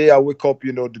next day I wake up,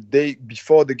 you know, the day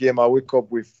before the game I wake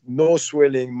up with no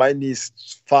swelling, my knee is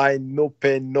fine, no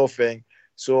pain, nothing.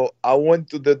 So I went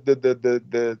to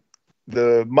the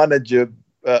manager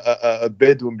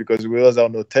bedroom because we was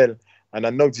on hotel, and I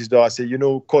knocked his door. I said, you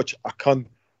know, coach, I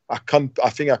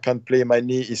think I can't play. My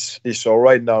knee is all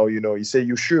right now, you know. He said,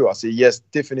 you sure? I said, yes,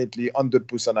 definitely,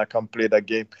 100% I can play that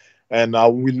game. And I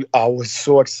was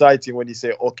so excited when he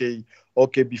said, okay,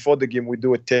 before the game we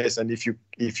do a test, and if you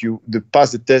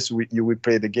pass the test, you will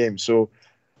play the game. So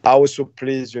I was so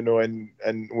pleased, you know, and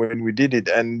when we did it,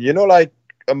 and you know, like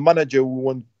a manager who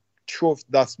won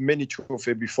that's many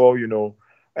trophies before, you know,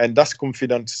 and that's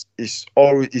confidence is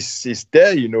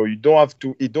there, you know. You don't have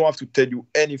to tell you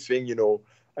anything, you know,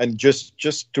 and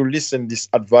just to listen this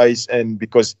advice, and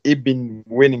because he been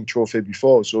winning trophy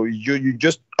before, so you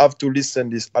just have to listen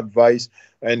this advice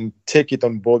and take it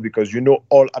on board, because you know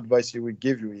all advice he will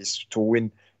give you is to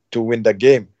win the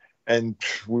game. And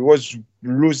we was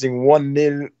losing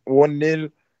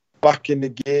 1-0 back in the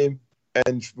game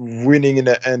and winning in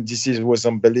the end. This was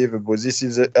unbelievable. This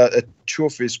is a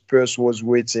trophy Spurs was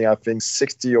waiting, I think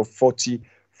 60 or 40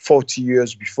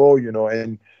 years before, you know,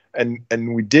 and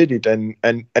we did it, and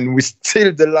we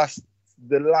still the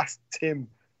last team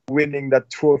winning that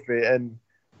trophy,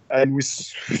 and we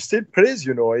still plays,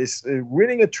 you know. It's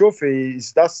winning a trophy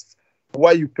that's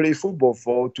why you play football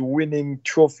for, to winning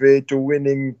trophy, to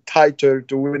winning title,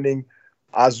 to winning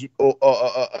as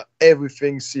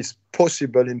everything is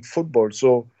possible in football.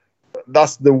 So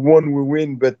that's the one we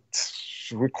win, but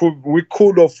we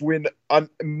could have win, and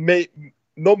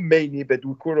not many, but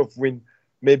we could have win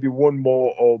maybe one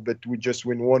more, but we just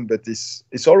win one. But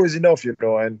it's always enough, you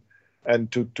know, and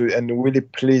really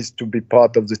pleased to be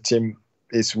part of the team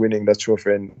is winning that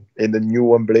trophy in the new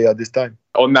Wembley at this time.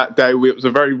 On that day, it was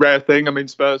a very rare thing. I mean,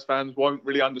 Spurs fans won't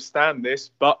really understand this,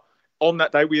 but on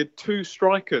that day we had two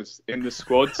strikers in the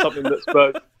squad, something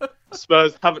that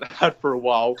Spurs haven't had for a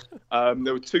while.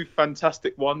 There were two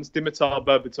fantastic ones, Dimitar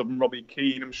Berbatov and Robbie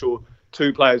Keane. I'm sure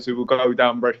two players who will go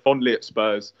down very fondly at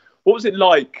Spurs. What was it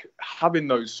like having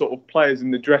those sort of players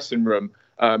in the dressing room,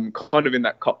 kind of in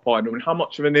that cup final, and how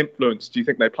much of an influence do you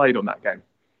think they played on that game?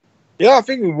 Yeah, I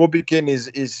think Robbie Keane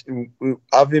is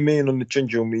having me on the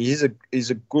change room. He's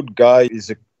a good guy. He's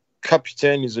a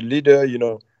captain. He's a leader, you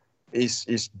know.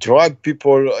 He's drag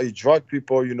people. He drag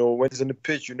people. When he's on the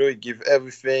pitch, he give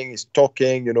everything. He's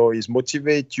talking. He's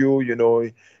motivate you.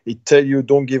 He tell you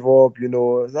don't give up.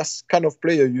 That's kind of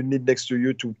player you need next to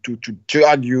you to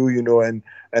drag you. And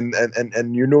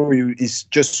it's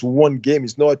just one game.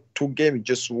 It's not 2 games. It's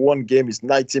just one game. It's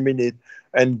 90 minutes,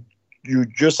 and you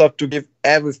just have to give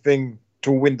everything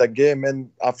to win the game. And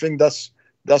I think that's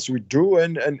we do,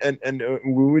 and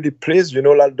we really pleased.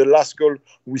 Like the last goal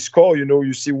we score.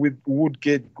 You see with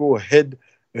Woodgate go head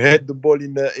the ball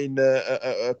in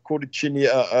Codicini,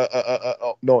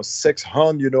 six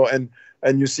hand.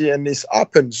 And you see, and it's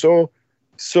happened. So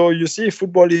you see,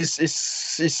 football is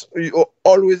you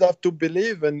always have to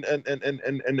believe and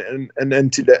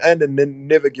until the end, and then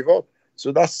never give up.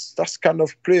 So that's kind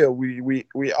of player we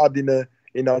add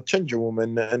in our changing room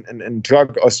and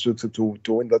drag us to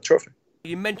win that trophy.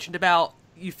 You mentioned about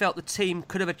you felt the team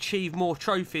could have achieved more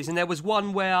trophies, and there was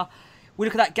one where we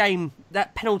look at that game,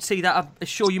 that penalty that I'm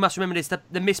sure you must remember this,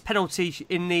 the missed penalty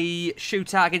in the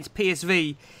shootout against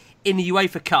PSV in the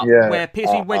UEFA Cup, where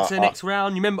PSV went to the next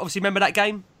round. You remember that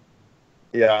game?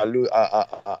 Yeah,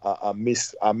 I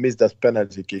missed that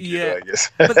penalty kick. I guess.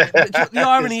 But the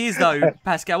irony is, though,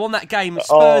 Pascal, on that game,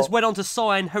 Spurs went on to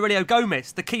sign Aurelio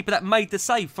Gomez, the keeper that made the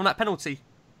save from that penalty.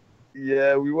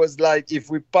 Yeah, we was like, if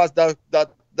we passed that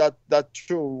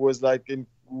through, was in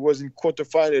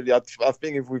quarterfinal. I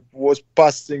think if we was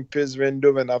passing PSV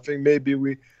Eindhoven, I think maybe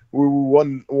we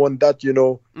won that.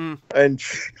 And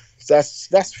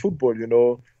that's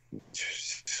football.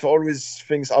 It's always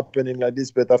things happening like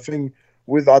this, but I think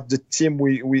without the team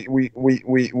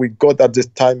we got at this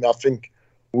time, I think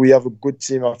we have a good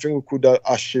team. I think we could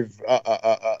achieve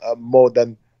more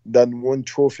than one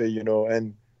trophy,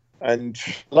 and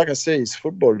like I say, it's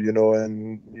football,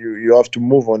 and you have to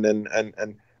move on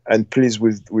and please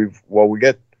with what we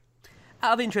get.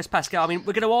 Out of interest, Pascal, we're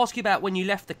going to ask you about when you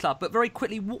left the club, but very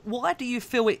quickly, why do you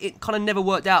feel it kind of never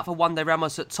worked out for Juande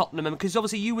Ramos at Tottenham? Because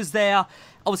obviously you was there,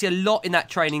 a lot in that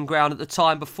training ground at the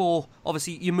time before,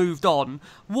 obviously, you moved on.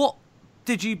 What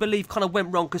did you believe kind of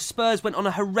went wrong? Because Spurs went on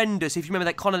a horrendous, if you remember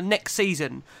that kind of next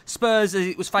season, Spurs, as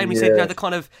it was famously said, the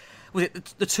kind of, was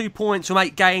it the 2 points from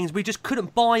 8 games? We just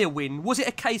couldn't buy a win. Was it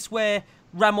a case where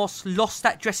Ramos lost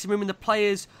that dressing room and the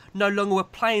players no longer were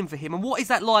playing for him? And what is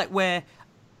that like where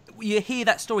you hear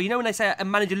that story? When they say a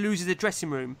manager loses a dressing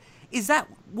room, is that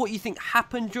what you think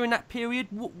happened during that period?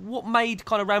 What made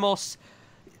kind of Ramos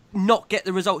not get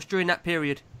the results during that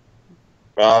period?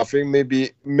 I think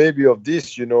maybe of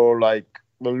this, like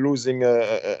losing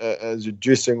as a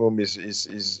dressing room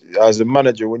is as a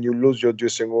manager, when you lose your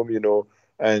dressing room,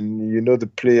 and the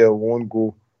player won't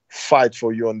go fight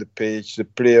for you on the pitch, the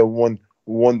player won't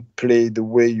play the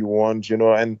way you want,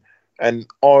 and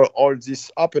all this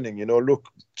happening, look,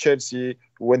 Chelsea,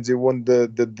 when they won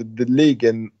the league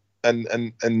and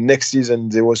next season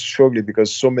they were struggling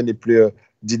because so many players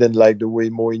didn't like the way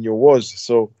Mourinho was.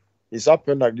 So it's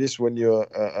happened like this when you're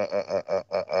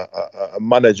a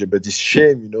manager, but it's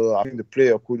shame, I think the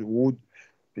player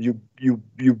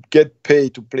you get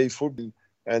paid to play football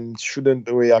and shouldn't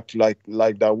react like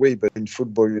that way. But in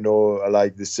football,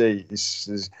 like they say,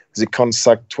 they can't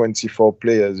sack 24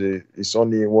 players. It's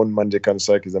only one man they can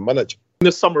sack is a manager. In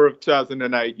the summer of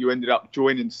 2008, you ended up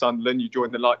joining Sunderland. You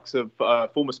joined the likes of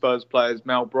former Spurs players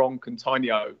Mal Bronk and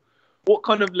Tainio. What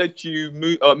kind of led you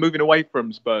moving away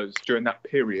from Spurs during that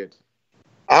period?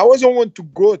 I wasn't want to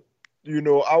go,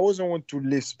 I wasn't want to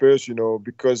leave Spurs,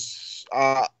 because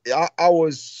I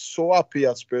was so happy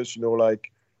at Spurs,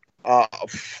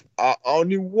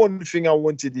 only one thing I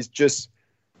wanted is just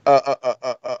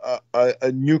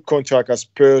a new contract at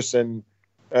Spurs, and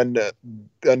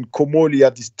Comolli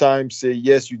at this time say,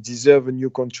 yes, you deserve a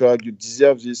new contract, you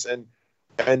deserve this, and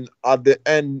at the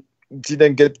end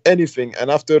didn't get anything. And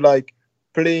after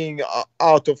playing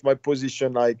out of my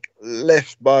position, like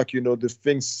left back, the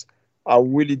things I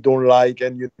really don't like,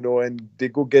 and and they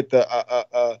go get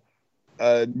a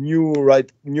new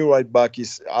right back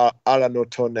is Alan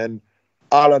Norton, and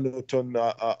Alan Norton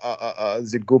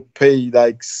they go pay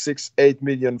 6-8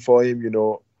 million for him,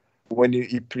 when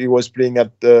he was playing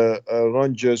at the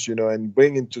Rangers, and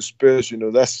bring him to Spurs,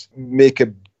 that's make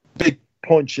a big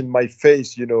punch in my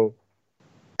face,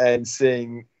 and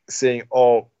saying,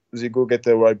 oh, they go get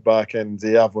a right back and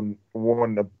they have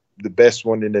one of the best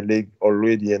one in the league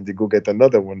already, and they go get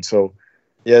another one. So,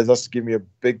 yeah, that's give me a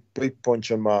big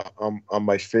punch on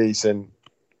my face, and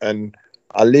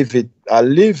I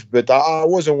live, but I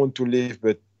wasn't want to leave,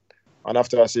 and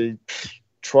after I say,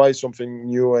 try something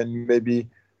new and maybe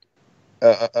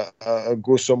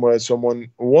go somewhere someone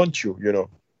wants you,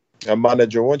 a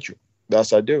manager wants you.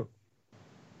 That's I do.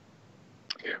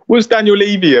 Was Daniel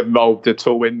Levy involved at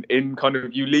all in kind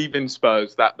of you leaving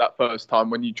Spurs that first time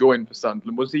when you joined for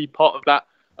Sunderland? Was he part of that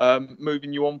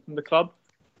moving you on from the club?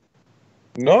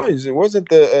 No, it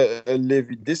wasn't a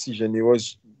Levy decision. It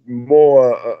was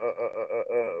more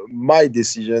my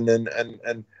decision and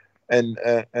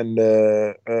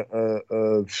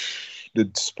the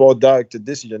sport director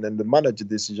decision and the manager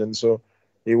decision. So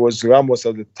it was Ramos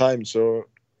at the time. So,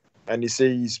 and he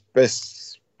said he's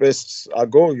best I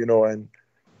go, you know, and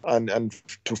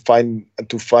to find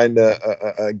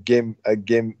a game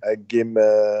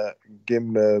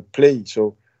play.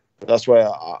 So that's why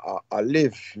I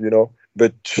live, you know.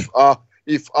 But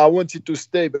if I wanted to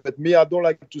stay, but me, I don't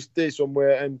like to stay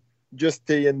somewhere and just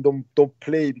stay and don't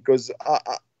play, because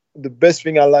the best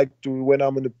thing I like to when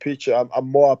I'm on the pitch, I'm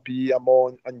more happy, I'm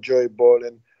more enjoyable,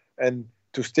 and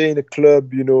to stay in a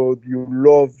club, you know, you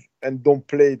love and don't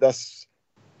play.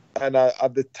 And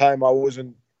at the time I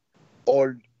wasn't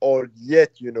all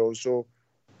yet, you know. So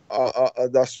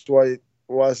that's why it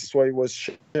was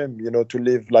shame, you know, to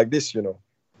live like this, you know.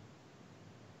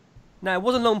 Now, it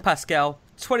wasn't long, Pascal.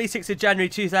 26th of January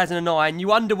 2009,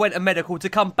 you underwent a medical to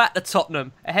come back to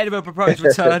Tottenham ahead of a proposed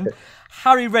return.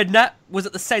 Harry Redknapp was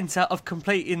at the centre of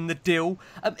completing the deal.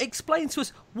 Explain to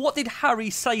us, what did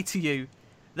Harry say to you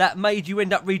that made you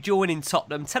end up rejoining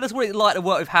Tottenham? Tell us what it was like to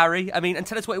work with Harry. I mean, and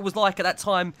tell us what it was like at that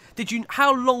time.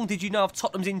 How long did you know of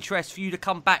Tottenham's interest for you to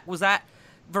come back? Was that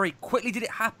very quickly? Did it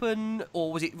happen,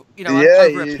 or was it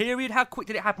over a period? How quick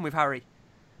did it happen with Harry?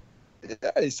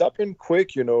 Yeah, it's happened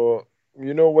quick, you know.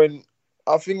 You know, when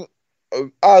I think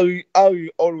Harry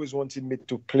always wanted me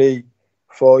to play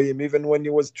for him, even when he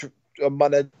was a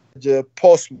manager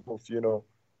Portsmouth, you know,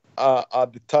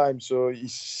 at the time. So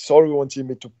he always wanted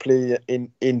me to play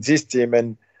in this team.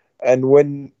 And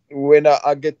when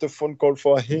I get the phone call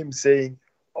for him saying,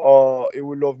 "Oh, he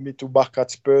would love me to back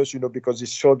at Spurs," you know, because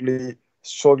he's struggling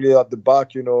at the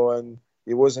back, you know, and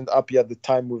he wasn't happy at the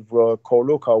time with Cole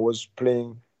Walker was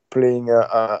playing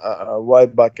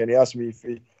right back, and he asked me if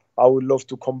I would love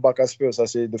to come back at Spurs. I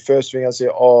said, the first thing I say,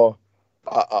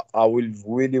 I will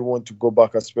really want to go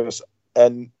back at Spurs.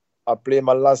 And I played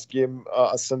my last game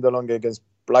at Sunderland against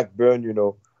Blackburn, you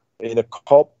know, in a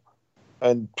cup.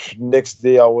 And next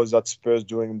day I was at Spurs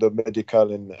doing the medical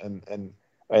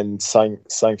and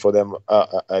sign for them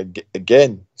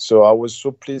again. So I was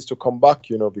so pleased to come back,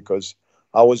 you know, because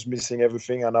I was missing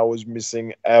everything and I was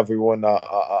missing everyone.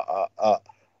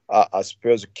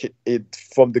 Spurs,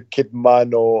 from the kit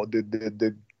man or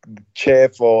the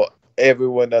chef or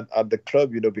everyone at the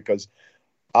club, you know, because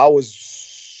I was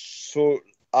so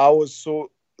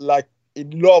like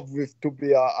in love with to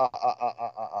be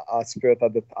a Spurs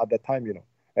at the time, you know.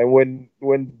 And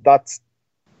when that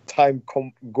time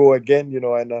go again, you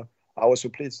know, and I was so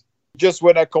pleased. Just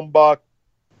when I come back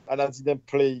and I didn't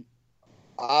play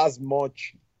as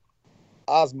much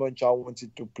I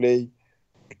wanted to play,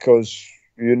 because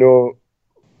you know,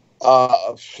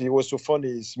 it was so funny.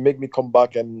 It's make me come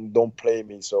back and don't play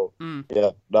me. So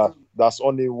yeah, that's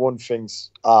only one thing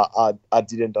I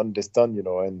didn't understand, you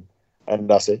know, and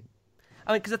that's it.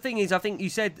 I mean, because the thing is, I think you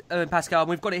said, Pascal, and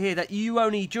we've got it here, that you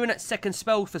only, during that second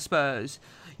spell for Spurs,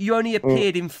 you only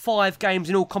appeared in 5 games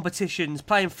in all competitions,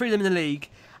 playing 3 of them in the league,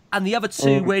 and the other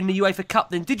 2 were in the UEFA Cup.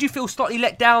 Then did you feel slightly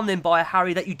let down then by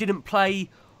Harry that you didn't play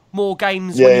more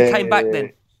games when you came back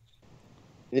then?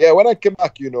 Yeah, when I came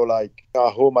back, you know, like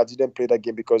at home, I didn't play that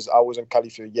game because I wasn't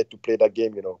qualified yet to play that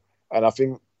game, you know. And I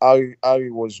think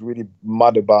Harry was really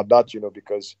mad about that, you know,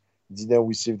 because he didn't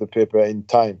receive the paper in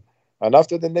time. And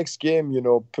after the next game, you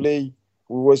know, we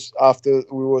was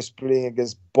playing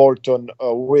against Bolton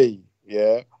away,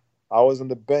 yeah. I was on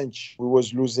the bench. We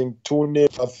was losing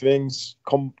 2-0, I think,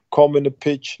 come in the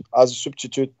pitch as a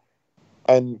substitute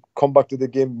and come back to the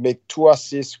game, make 2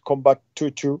 assists, come back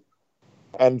 2-2.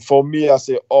 And for me, I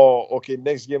say, oh, okay,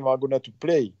 next game I'm going to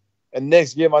play. And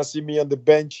next game I see me on the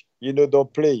bench, you know,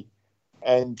 don't play.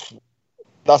 And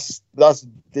that's the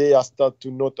day I start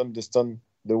to not understand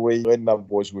the way Redknapp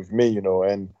was with me, you know.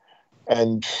 And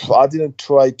I didn't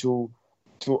try to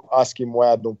ask him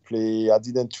why I don't play. I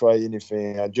didn't try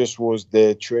anything. I just was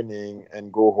there training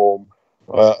and go home.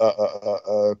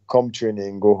 Come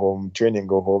training, go home,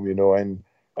 you know. And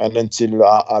until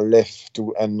I left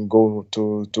to go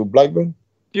to Blackburn.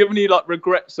 Do you have any like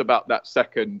regrets about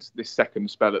this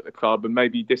second spell at the club, and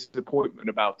maybe disappointment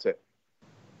about it?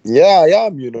 Yeah, I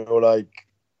am. You know, like,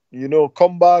 you know,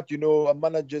 come back. You know, a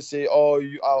manager say, "Oh,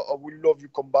 I would love you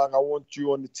come back. I want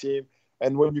you on the team."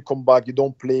 And when you come back, you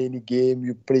don't play any game.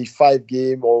 You play 5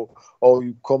 games, or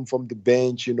you come from the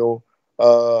bench. You know,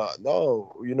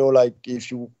 no. You know, like if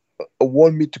you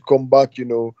want me to come back, you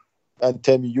know, and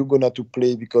tell me you're gonna to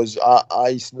play because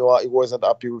I know I wasn't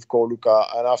happy with Cole Luka,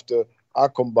 and after I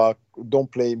come back,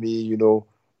 don't play me,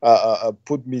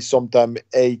 put me sometime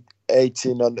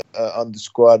 18 on the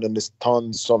squad and the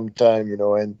stand sometime,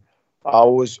 and I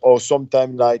was, or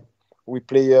sometime like we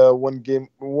play one game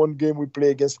we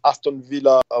play against Aston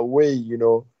Villa away,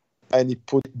 and he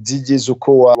put DJ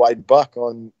Zokoa right back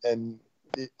on, and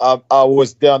I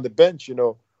was there on the bench,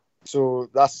 So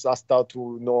I start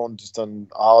to not understand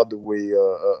how the way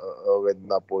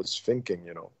Redknapp was thinking,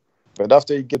 But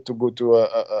after you get to go to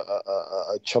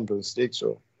a Champions League,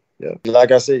 so yeah,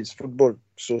 like I say, it's football.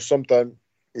 So sometimes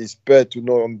it's better to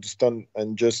not understand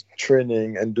and just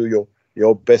training and do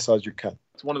your best as you can.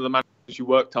 One of the managers you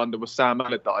worked under was Sam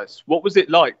Allardyce. What was it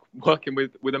like working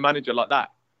with a manager like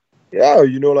that? Yeah,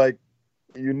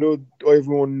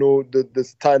 everyone know the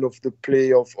style of the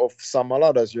play of Sam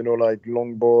Allardyce, like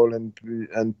long ball and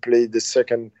play the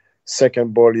second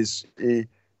ball. It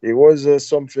was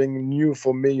something new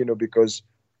for me, because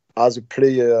as a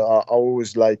player, I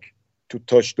always like to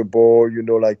touch the ball,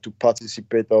 like to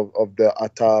participate of the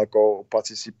attack or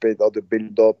participate of the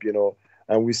build-up,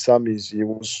 And with Sam, it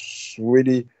was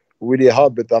really, really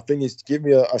hard. But I think it's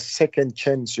given me a second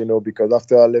chance, because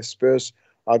after I left Spurs,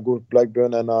 I go to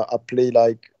Blackburn and I play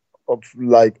like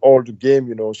all the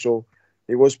game, So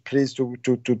it was pleased to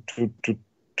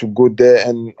go there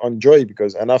and enjoy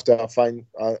and after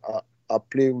I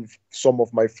play with some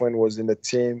of my friends was in the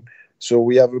team, so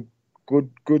we have a good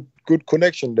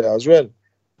connection there as well.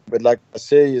 But like I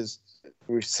say, is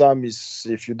with Sam, is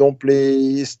if you don't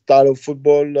play his style of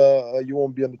football, you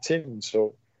won't be on the team.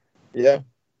 So yeah,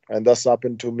 and that's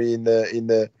happened to me in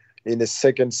the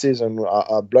second season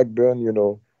at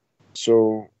Blackburn,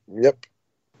 So yep,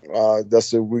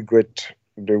 that's the regret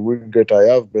I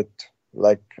have. But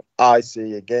like I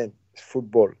say again,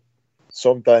 football.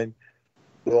 Sometimes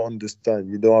you don't understand.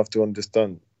 You don't have to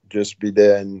understand. Just be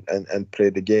there and play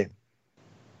the game.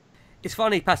 It's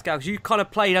funny, Pascal, because you kind of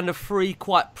played under three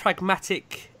quite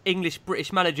pragmatic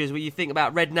English-British managers where you think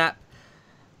about Redknapp,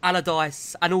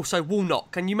 Allardyce and also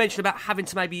Warnock. And you mentioned about having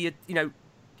to maybe,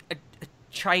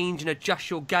 change and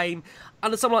adjust your game.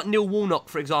 Under someone like Neil Warnock,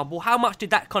 for example, how much did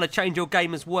that kind of change your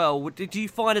game as well? Did you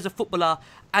find as a footballer,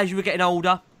 as you were getting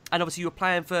older, and obviously you were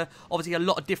playing for obviously a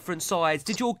lot of different sides,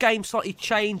 did your game slightly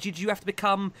change? Did you have to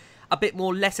become a bit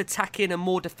more less attacking and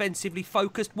more defensively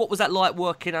focused? What was that like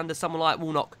working under someone like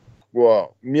Warnock?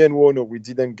 Well, me and Warnock, we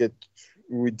didn't get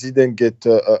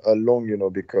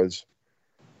along, because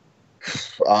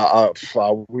I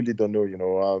really don't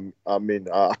know,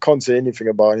 I can't say anything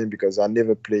about him because I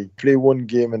never play one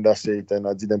game and that's it, and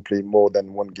I didn't play more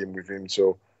than one game with him.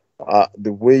 So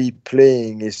the way he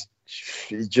playing is,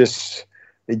 he just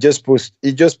put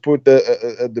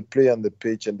the player on the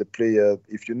pitch, and the player,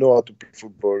 if you know how to play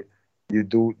football, you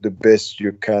do the best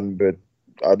you can. But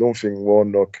I don't think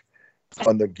Warnock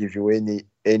gonna give you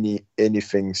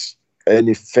anything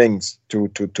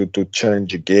to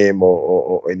change a game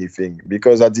or anything,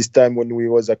 because at this time when we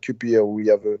was at QPR, we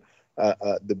have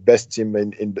the best team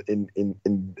in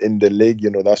the league.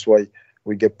 That's why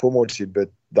we get promoted.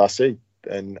 But that's it.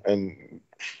 And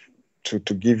to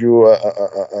give you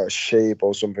a shape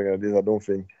or something like this, I don't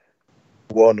think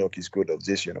Warnock is good at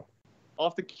this.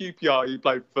 After QPR, you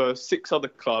played for 6 other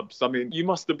clubs. I mean, you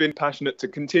must have been passionate to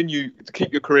continue to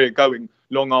keep your career going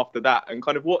long after that. And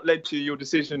kind of what led to your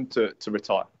decision to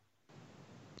retire?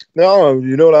 No,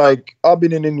 like I've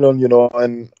been in England,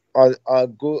 and I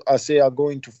go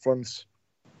into France,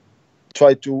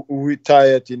 try to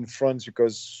retire in France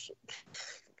because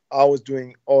I was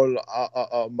doing all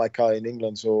my career in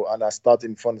England. So, and I start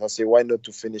in France. I say, why not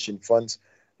to finish in France?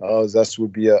 That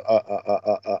would be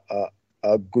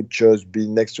a good choice, be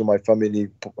next to my family,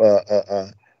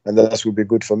 and that would be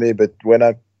good for me. But when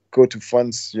I go to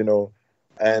France,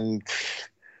 and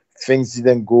things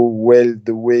didn't go well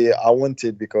the way I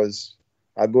wanted, because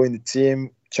I go in the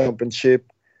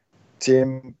championship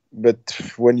team, but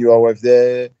when you arrive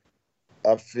there,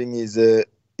 I think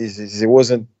it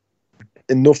wasn't,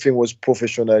 nothing was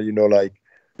professional. Like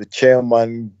the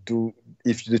chairman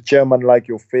if the chairman like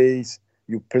your face,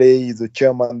 you play. If the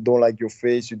chairman don't like your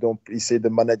face, you don't. He say the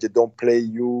manager don't play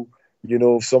you.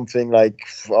 Something like,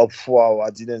 oh, wow,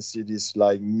 I didn't see this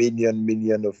like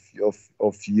million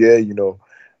of year.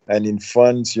 And in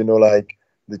France, like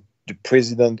the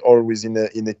president always in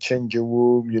a changing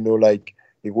room. Like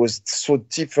it was so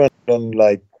different than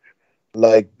like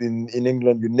in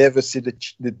England. You never see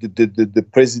the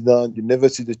president. You never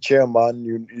see the chairman.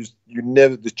 You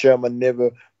never, the chairman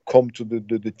never come to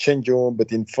the changing room.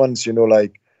 But in France,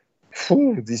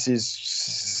 this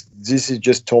is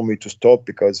just told me to stop,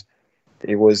 because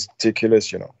it was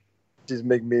ridiculous, you know. This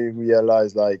make me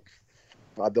realize like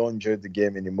I don't enjoy the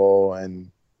game anymore,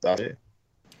 and that's it.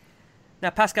 Now,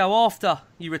 Pascal, after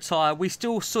you retire, we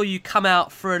still saw you come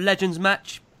out for a Legends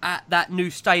match at that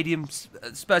new stadium,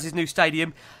 Spurs' new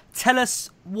stadium. Tell us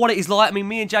what it is like. I mean,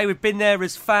 me and Jay, we've been there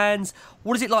as fans.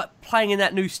 What is it like playing in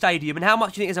that new stadium, and how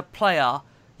much do you think as a player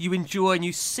you enjoy and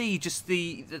you see just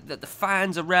the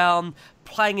fans around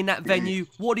playing in that venue?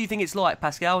 What do you think it's like,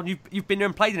 Pascal? And you've been there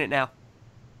and played in it now.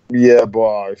 Yeah,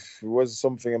 but it was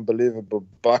something unbelievable.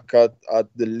 Back at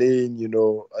the lane, you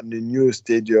know, and the new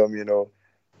stadium, you know,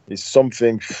 it's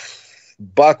something.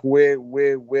 Back where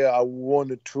I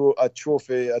won a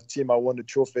trophy, a team I won a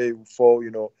trophy for,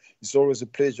 you know, it's always a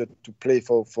pleasure to play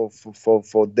for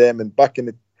them. And back in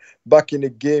the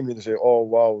game, you say, oh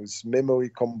wow, it's memory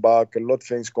come back, a lot of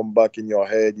things come back in your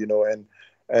head, you know,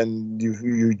 and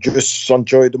you just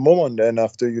enjoy the moment. And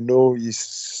after, you know,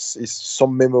 it's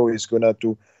some memory is gonna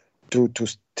to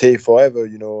stay forever,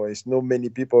 you know. It's not many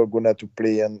people are gonna to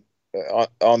play on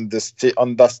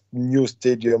that new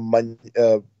stadium,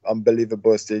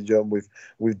 unbelievable stadium with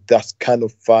that kind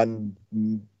of fun,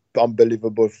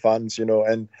 unbelievable fans, you know,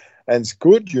 and it's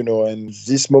good, you know, and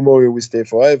this memory will stay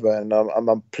forever, and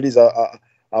I'm pleased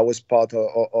I was part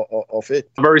of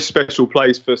it. A very special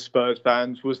place for Spurs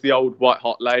fans was the old White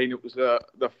Hart Lane. It was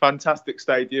the fantastic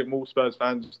stadium. All Spurs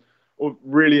fans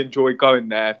really enjoyed going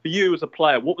there. For you as a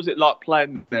player, what was it like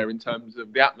playing there in terms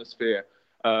of the atmosphere?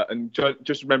 And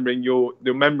just remembering your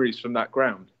memories from that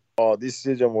ground. Oh, this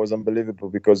stadium was unbelievable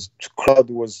because the crowd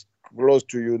was close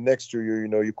to you, next to you. You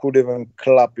know, you could even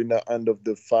clap in the hand of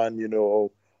the fan, you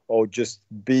know, or just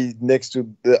be next to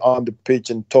on the pitch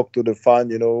and talk to the fan.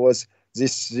 You know, it was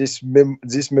this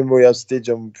memorial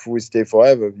stadium will stay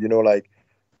forever. You know, like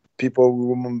people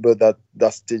will remember that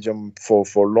stadium for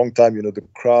a long time. You know, the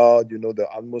crowd, you know,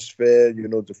 the atmosphere, you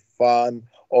know, the fan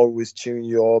always cheering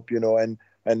you up. You know, and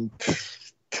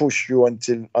push you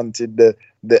until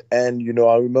the end. You know,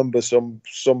 I remember some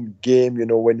game, you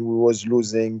know, when we was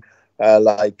losing,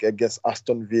 like against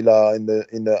Aston Villa in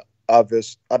the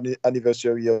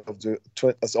anniversary of the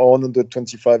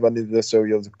 125th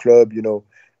anniversary of the club, you know,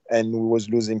 and we was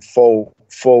losing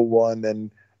 4-1,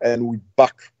 and we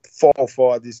back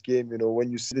 4-4 at this game. You know,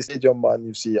 when you see the stadium, man,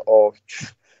 you see, oh,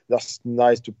 that's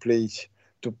nice to play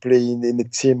in a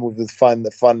team with the fun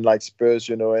like Spurs,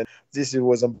 you know, and this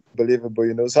was unbelievable,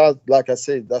 you know. So like I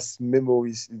said, that's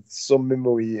memories. It's some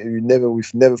memory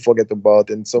we've never forget about,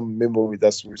 and some memory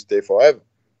that will stay forever.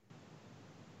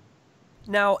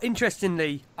 Now,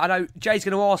 interestingly, I know Jay's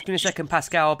going to ask you in a second,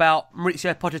 Pascal, about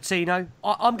Mauricio Pochettino.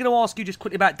 I'm going to ask you just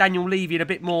quickly about Daniel Levy in a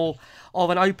bit more of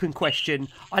an open question.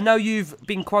 I know you've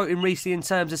been quoting recently in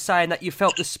terms of saying that you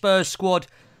felt the Spurs squad,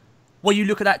 when you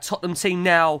look at that Tottenham team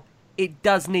now, it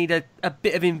does need a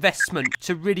bit of investment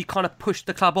to really kind of push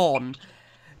the club on.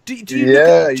 Do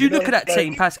you look at that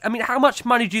team, Pas? I mean, how much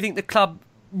money do you think the club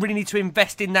really need to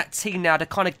invest in that team now to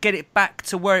kind of get it back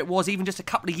to where it was even just a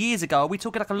couple of years ago? Are we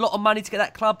talking like a lot of money to get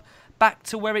that club back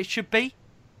to where it should be?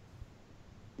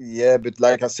 Yeah, but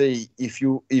like I say, if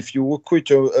you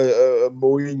recruit a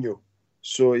Mourinho,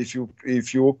 so if you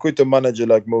recruit a manager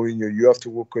like Mourinho, you have to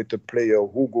recruit a player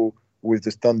who go with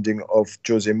the standing of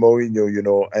Jose Mourinho, you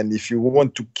know. And if you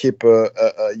want to keep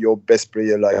your best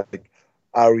player like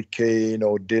Harry Kane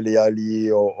or Dele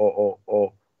Alli or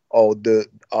the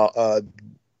other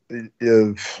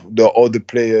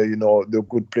player, you know, the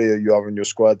good player you have in your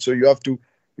squad, so you have to,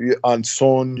 and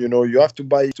Son, you know, you have to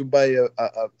buy a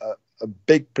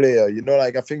big player, you know.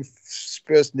 Like I think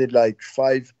Spurs need like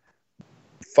five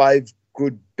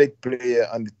good big player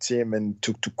on the team, and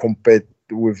to compete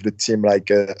with the team like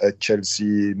a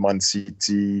Chelsea, Man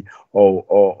City, or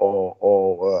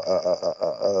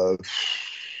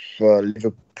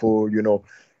Liverpool, you know,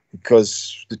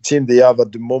 because the team they have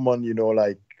at the moment, you know,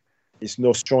 like it's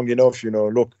not strong enough. You know,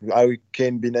 look, Harry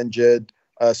Kane been injured,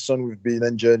 Son we've been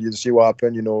injured. You see what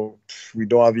happened. You know, we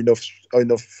don't have enough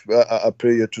a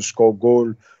player to score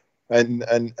goal, and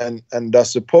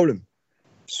that's the problem.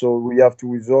 So we have to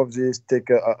resolve this.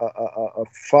 Take a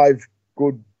 5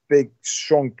 good, big,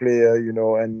 strong player, you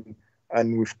know, and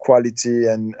with quality,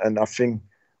 and I think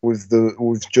with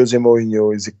Jose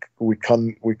Mourinho, we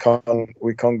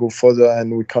can go further,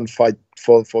 and we can fight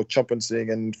for Champions League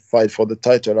and fight for the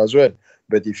title as well.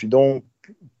 But if you don't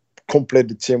complete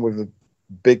the team with a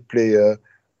big player,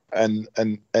 and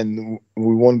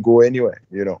we won't go anywhere,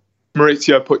 you know.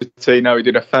 Mauricio Pochettino, he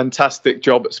did a fantastic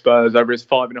job at Spurs over his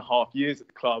 5.5 years at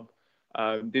the club.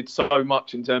 Did so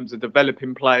much in terms of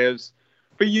developing players.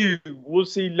 For you,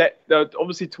 was he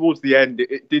obviously towards the end,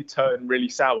 it did turn really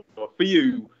sour. For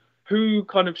you, who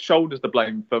kind of shoulders the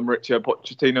blame for Mauricio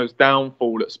Pochettino's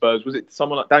downfall at Spurs? Was it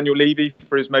someone like Daniel Levy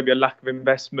for his maybe a lack of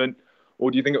investment? Or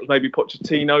do you think it was maybe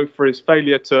Pochettino for his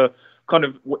failure to kind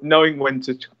of knowing when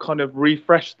to kind of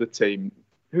refresh the team?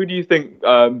 Who do you think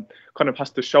kind of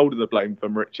has to shoulder the blame for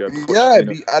Mauricio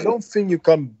Pochettino? Yeah, I don't think you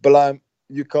can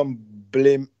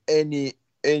blame any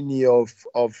of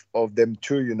them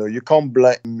too. You know, you can't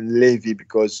blame Levy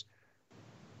because,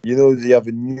 you know, you have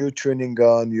a new training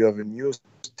ground, you have a new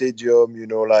stadium. You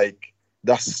know, like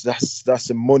that's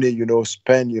the money, you know,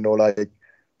 spent. You know, like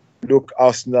look,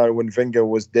 Arsenal when Wenger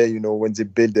was there. You know, when they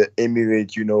built the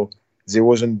Emirates, you know, they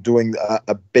wasn't doing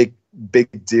a big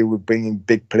deal with bringing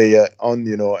big player on.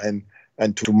 You know, and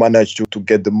to manage to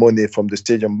get the money from the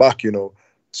stadium back. You know.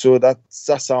 So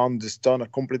that's how I understand. I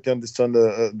completely understand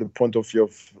the point of view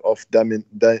of Daniel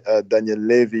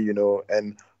Levy, you know,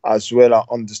 and as well I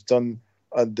understand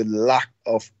the lack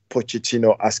of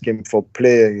Pochettino asking for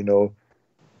player, you know.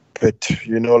 But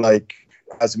you know, like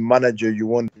as a manager, you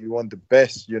want the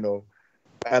best, you know.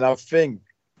 And I think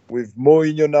with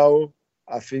Mourinho now,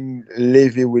 I think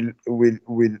Levy will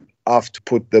have to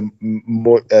put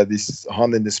this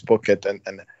hand in his pocket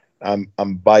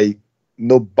and buy.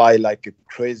 Not buy like a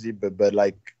crazy, but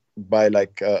like buy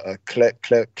like a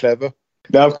clever.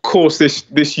 Now, of course,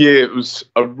 this year it was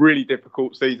a really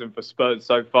difficult season for Spurs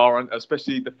so far, and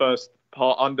especially the first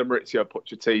part under Mauricio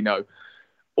Pochettino.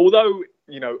 Although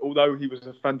he was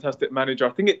a fantastic manager,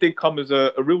 I think it did come as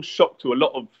a real shock to a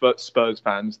lot of Spurs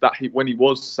fans that when he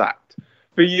was sacked.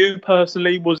 For you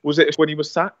personally, was it when he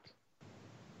was sacked?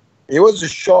 It was a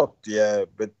shock, yeah,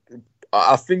 but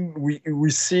I think we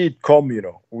see it come, you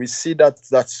know. We see that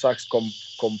sacks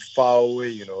come far away,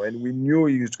 you know, and we knew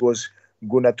it was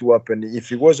gonna to happen. If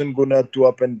it wasn't gonna to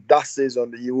happen that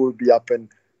season, it would be happen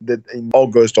that in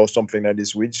August or something like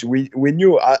this, which we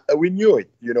knew. We knew it,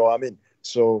 you know what I mean?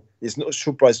 So it's no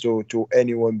surprise to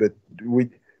anyone, but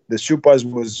the surprise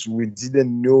was we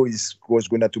didn't know it was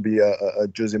gonna to be a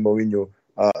Jose Mourinho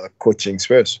coaching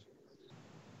Spurs.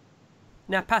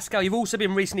 Now, Pascal, you've also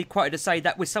been recently quoted to say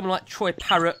that with someone like Troy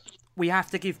Parrott, we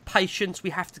have to give patience,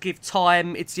 we have to give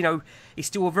time. It's, you know, he's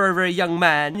still a very, very young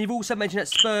man. And you've also mentioned that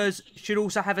Spurs should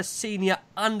also have a senior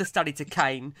understudy to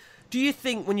Kane. Do you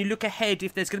think when you look ahead,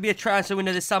 if there's going to be a transfer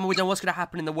window this summer, we don't know what's going to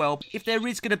happen in the world, if there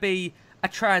is going to be a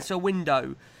transfer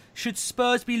window, should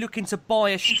Spurs be looking to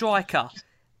buy a striker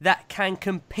that can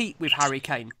compete with Harry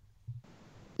Kane?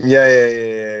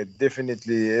 Yeah,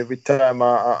 definitely. Every time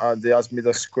they ask me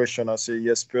this question, I say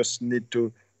yes. Spurs need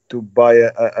to buy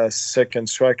a second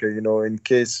striker. You know, in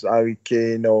case Harry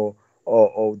Kane or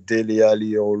Dele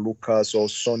Alli or Lucas or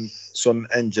Son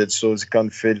injured, so they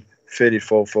can fill it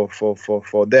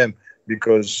for them.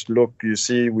 Because look, you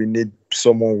see, we need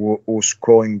someone who's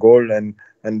scoring goal, and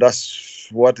that's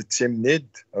what the team need,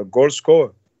 a goal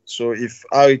scorer. So if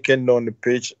Harry Kane on the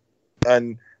pitch,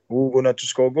 and who's gonna to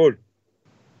score goal?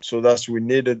 So that's we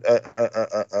needed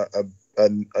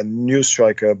a new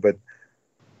striker, but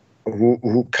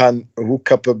who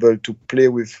capable to play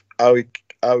with Harry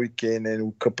Kane and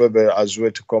who capable as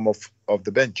well to come off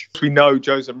the bench. We know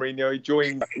Jose Mourinho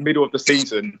joined middle of the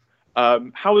season.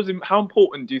 How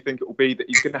important do you think it will be that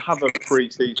he's going to have a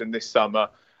pre-season this summer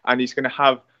and he's going to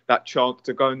have that chance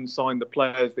to go and sign the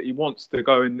players that he wants to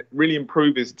go and really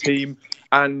improve his team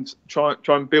and try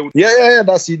and build? Yeah,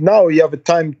 that's it. Now you have a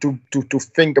time to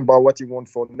think about what you want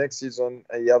for next season,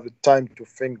 and you have a time to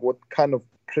think what kind of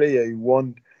player you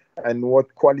want and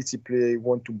what quality player you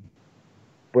want to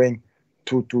bring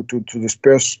to the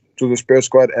Spurs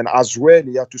squad. And as well,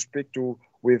 you have to speak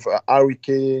with Harry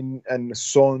Kane and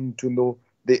Son to know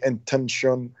the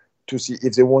intention, to see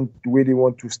if they really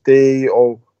want to stay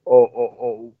or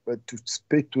to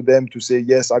speak to them to say,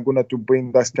 yes, I'm going to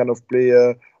bring that kind of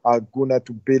player. I'm going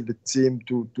to build the team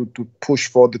to push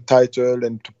for the title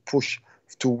and to push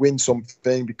to win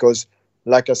something. Because,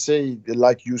 like I say,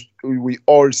 we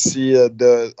all see on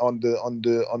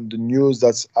the news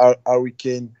that Harry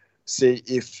Kane say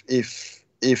if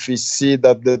he see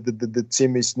that the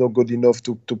team is not good enough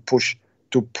to push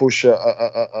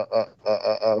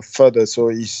further, so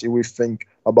he will think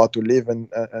about to leave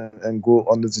and go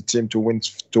under the team to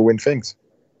win things.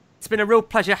 It's been a real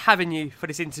pleasure having you for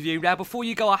this interview. Now, before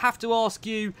you go, I have to ask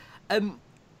you,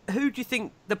 who do you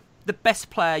think the best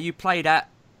player you played at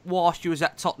whilst you was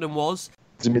at Tottenham was?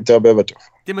 Dimitar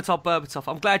Berbatov.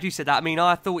 I'm glad you said that. I mean,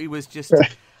 I thought he was just...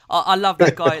 I love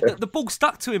that guy. The ball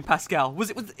stuck to him, Pascal. Was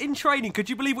in training? Could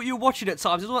you believe what you were watching at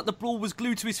times? It was like the ball was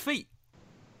glued to his feet.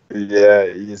 Yeah,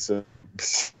 it's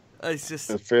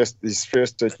just his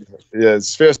first touch. Yeah,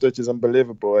 his first touch is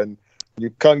unbelievable, and You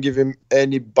can't give him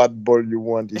any bad ball you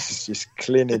want. He's just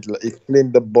clean it. He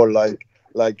clean the ball like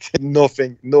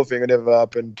nothing will ever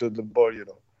happen to the ball, you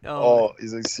know. Oh,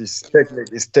 his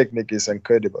technique is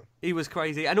incredible. He was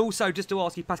crazy. And also, just to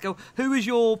ask you, Pascal, who is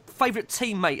your favourite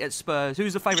teammate at Spurs?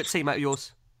 Who's the favourite teammate of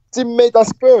yours? Teammate at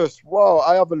Spurs? Wow,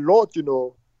 I have a lot, you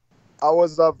know. I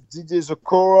was at DJ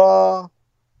Zokora,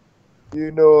 you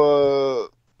know,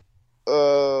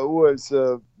 who else?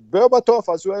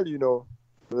 Berbatov as well, you know.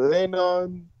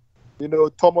 Lennon, you know,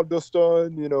 Tom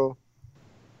Huddleston, you know.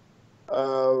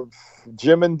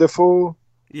 Jermaine Defoe.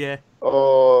 Yeah.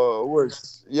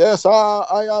 Yes,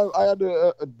 I had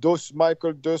a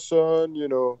Michael Dawson, you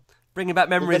know. Bringing back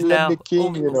memories now.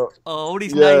 King, you know. All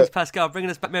these names, Pascal, bringing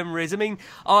us back memories. I mean,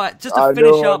 all right, just to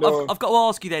finish up, I've got to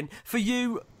ask you then, for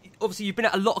you, obviously you've been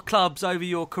at a lot of clubs over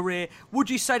your career. Would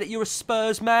you say that you're a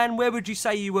Spurs man? Where would you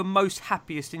say you were most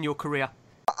happiest in your career?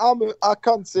 I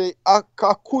could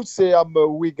say I'm a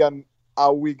Wigan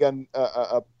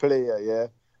player, yeah.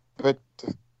 But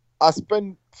I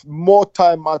spent more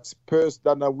time at Spurs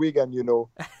than at Wigan, you know,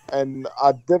 and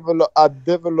I develop a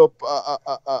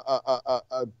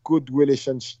good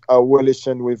relation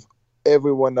with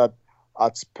everyone at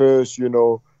Spurs, you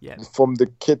know, from the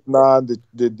kit man,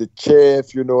 the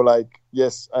chef, you know, like,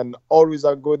 yes, and always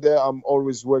I go there, I'm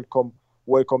always welcome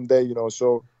there, you know,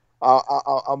 so I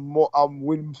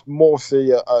will more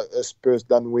say a Spurs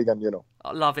than Wigan, you know.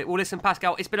 I love it. Well, listen,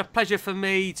 Pascal, it's been a pleasure for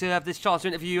me to have this chance to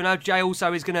interview you. I know Jay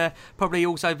also is going to probably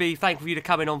also be thankful for you to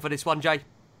coming on for this one, Jay.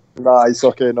 Nah, it's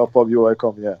okay. No problem. You're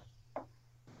welcome, yeah.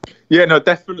 Yeah, no,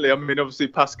 definitely. I mean, obviously,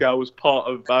 Pascal was part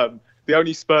of the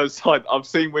only Spurs side I've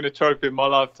seen win a trophy in my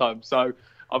lifetime. So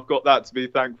I've got that to be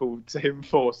thankful to him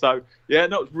for. So, yeah,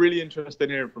 no, it's really interesting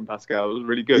hearing from Pascal. It was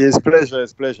really good. It's pleasure.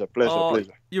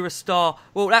 You're a star.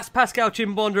 Well, that's Pascal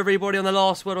Chimbonda, everybody, on the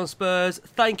last word on Spurs.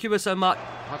 Thank you so much.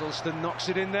 Huddleston knocks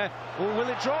it in there. Oh, will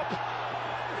it drop?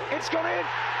 It's gone in.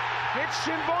 It's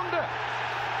Chimbonda.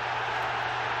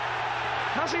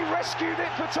 Has he rescued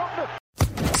it for Tottenham?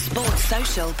 Sports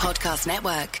Social Podcast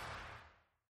Network.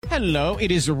 Hello,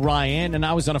 it is Ryan, and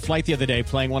I was on a flight the other day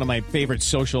playing one of my favorite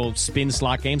social spin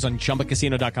slot games on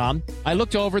ChumbaCasino.com. I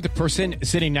looked over at the person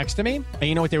sitting next to me, and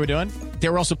you know what they were doing? They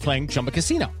were also playing Chumba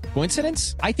Casino.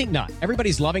 Coincidence? I think not.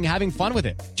 Everybody's loving having fun with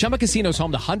it. Chumba Casino is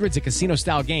home to hundreds of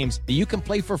casino-style games that you can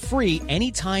play for free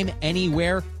anytime,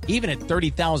 anywhere, even at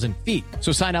 30,000 feet.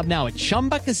 So sign up now at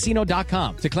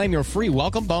ChumbaCasino.com to claim your free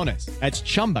welcome bonus. That's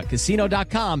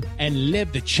ChumbaCasino.com and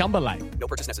live the Chumba life. No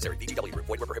purchase necessary. VGW Group.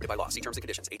 Void where prohibited by law. See terms and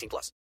conditions. 18+.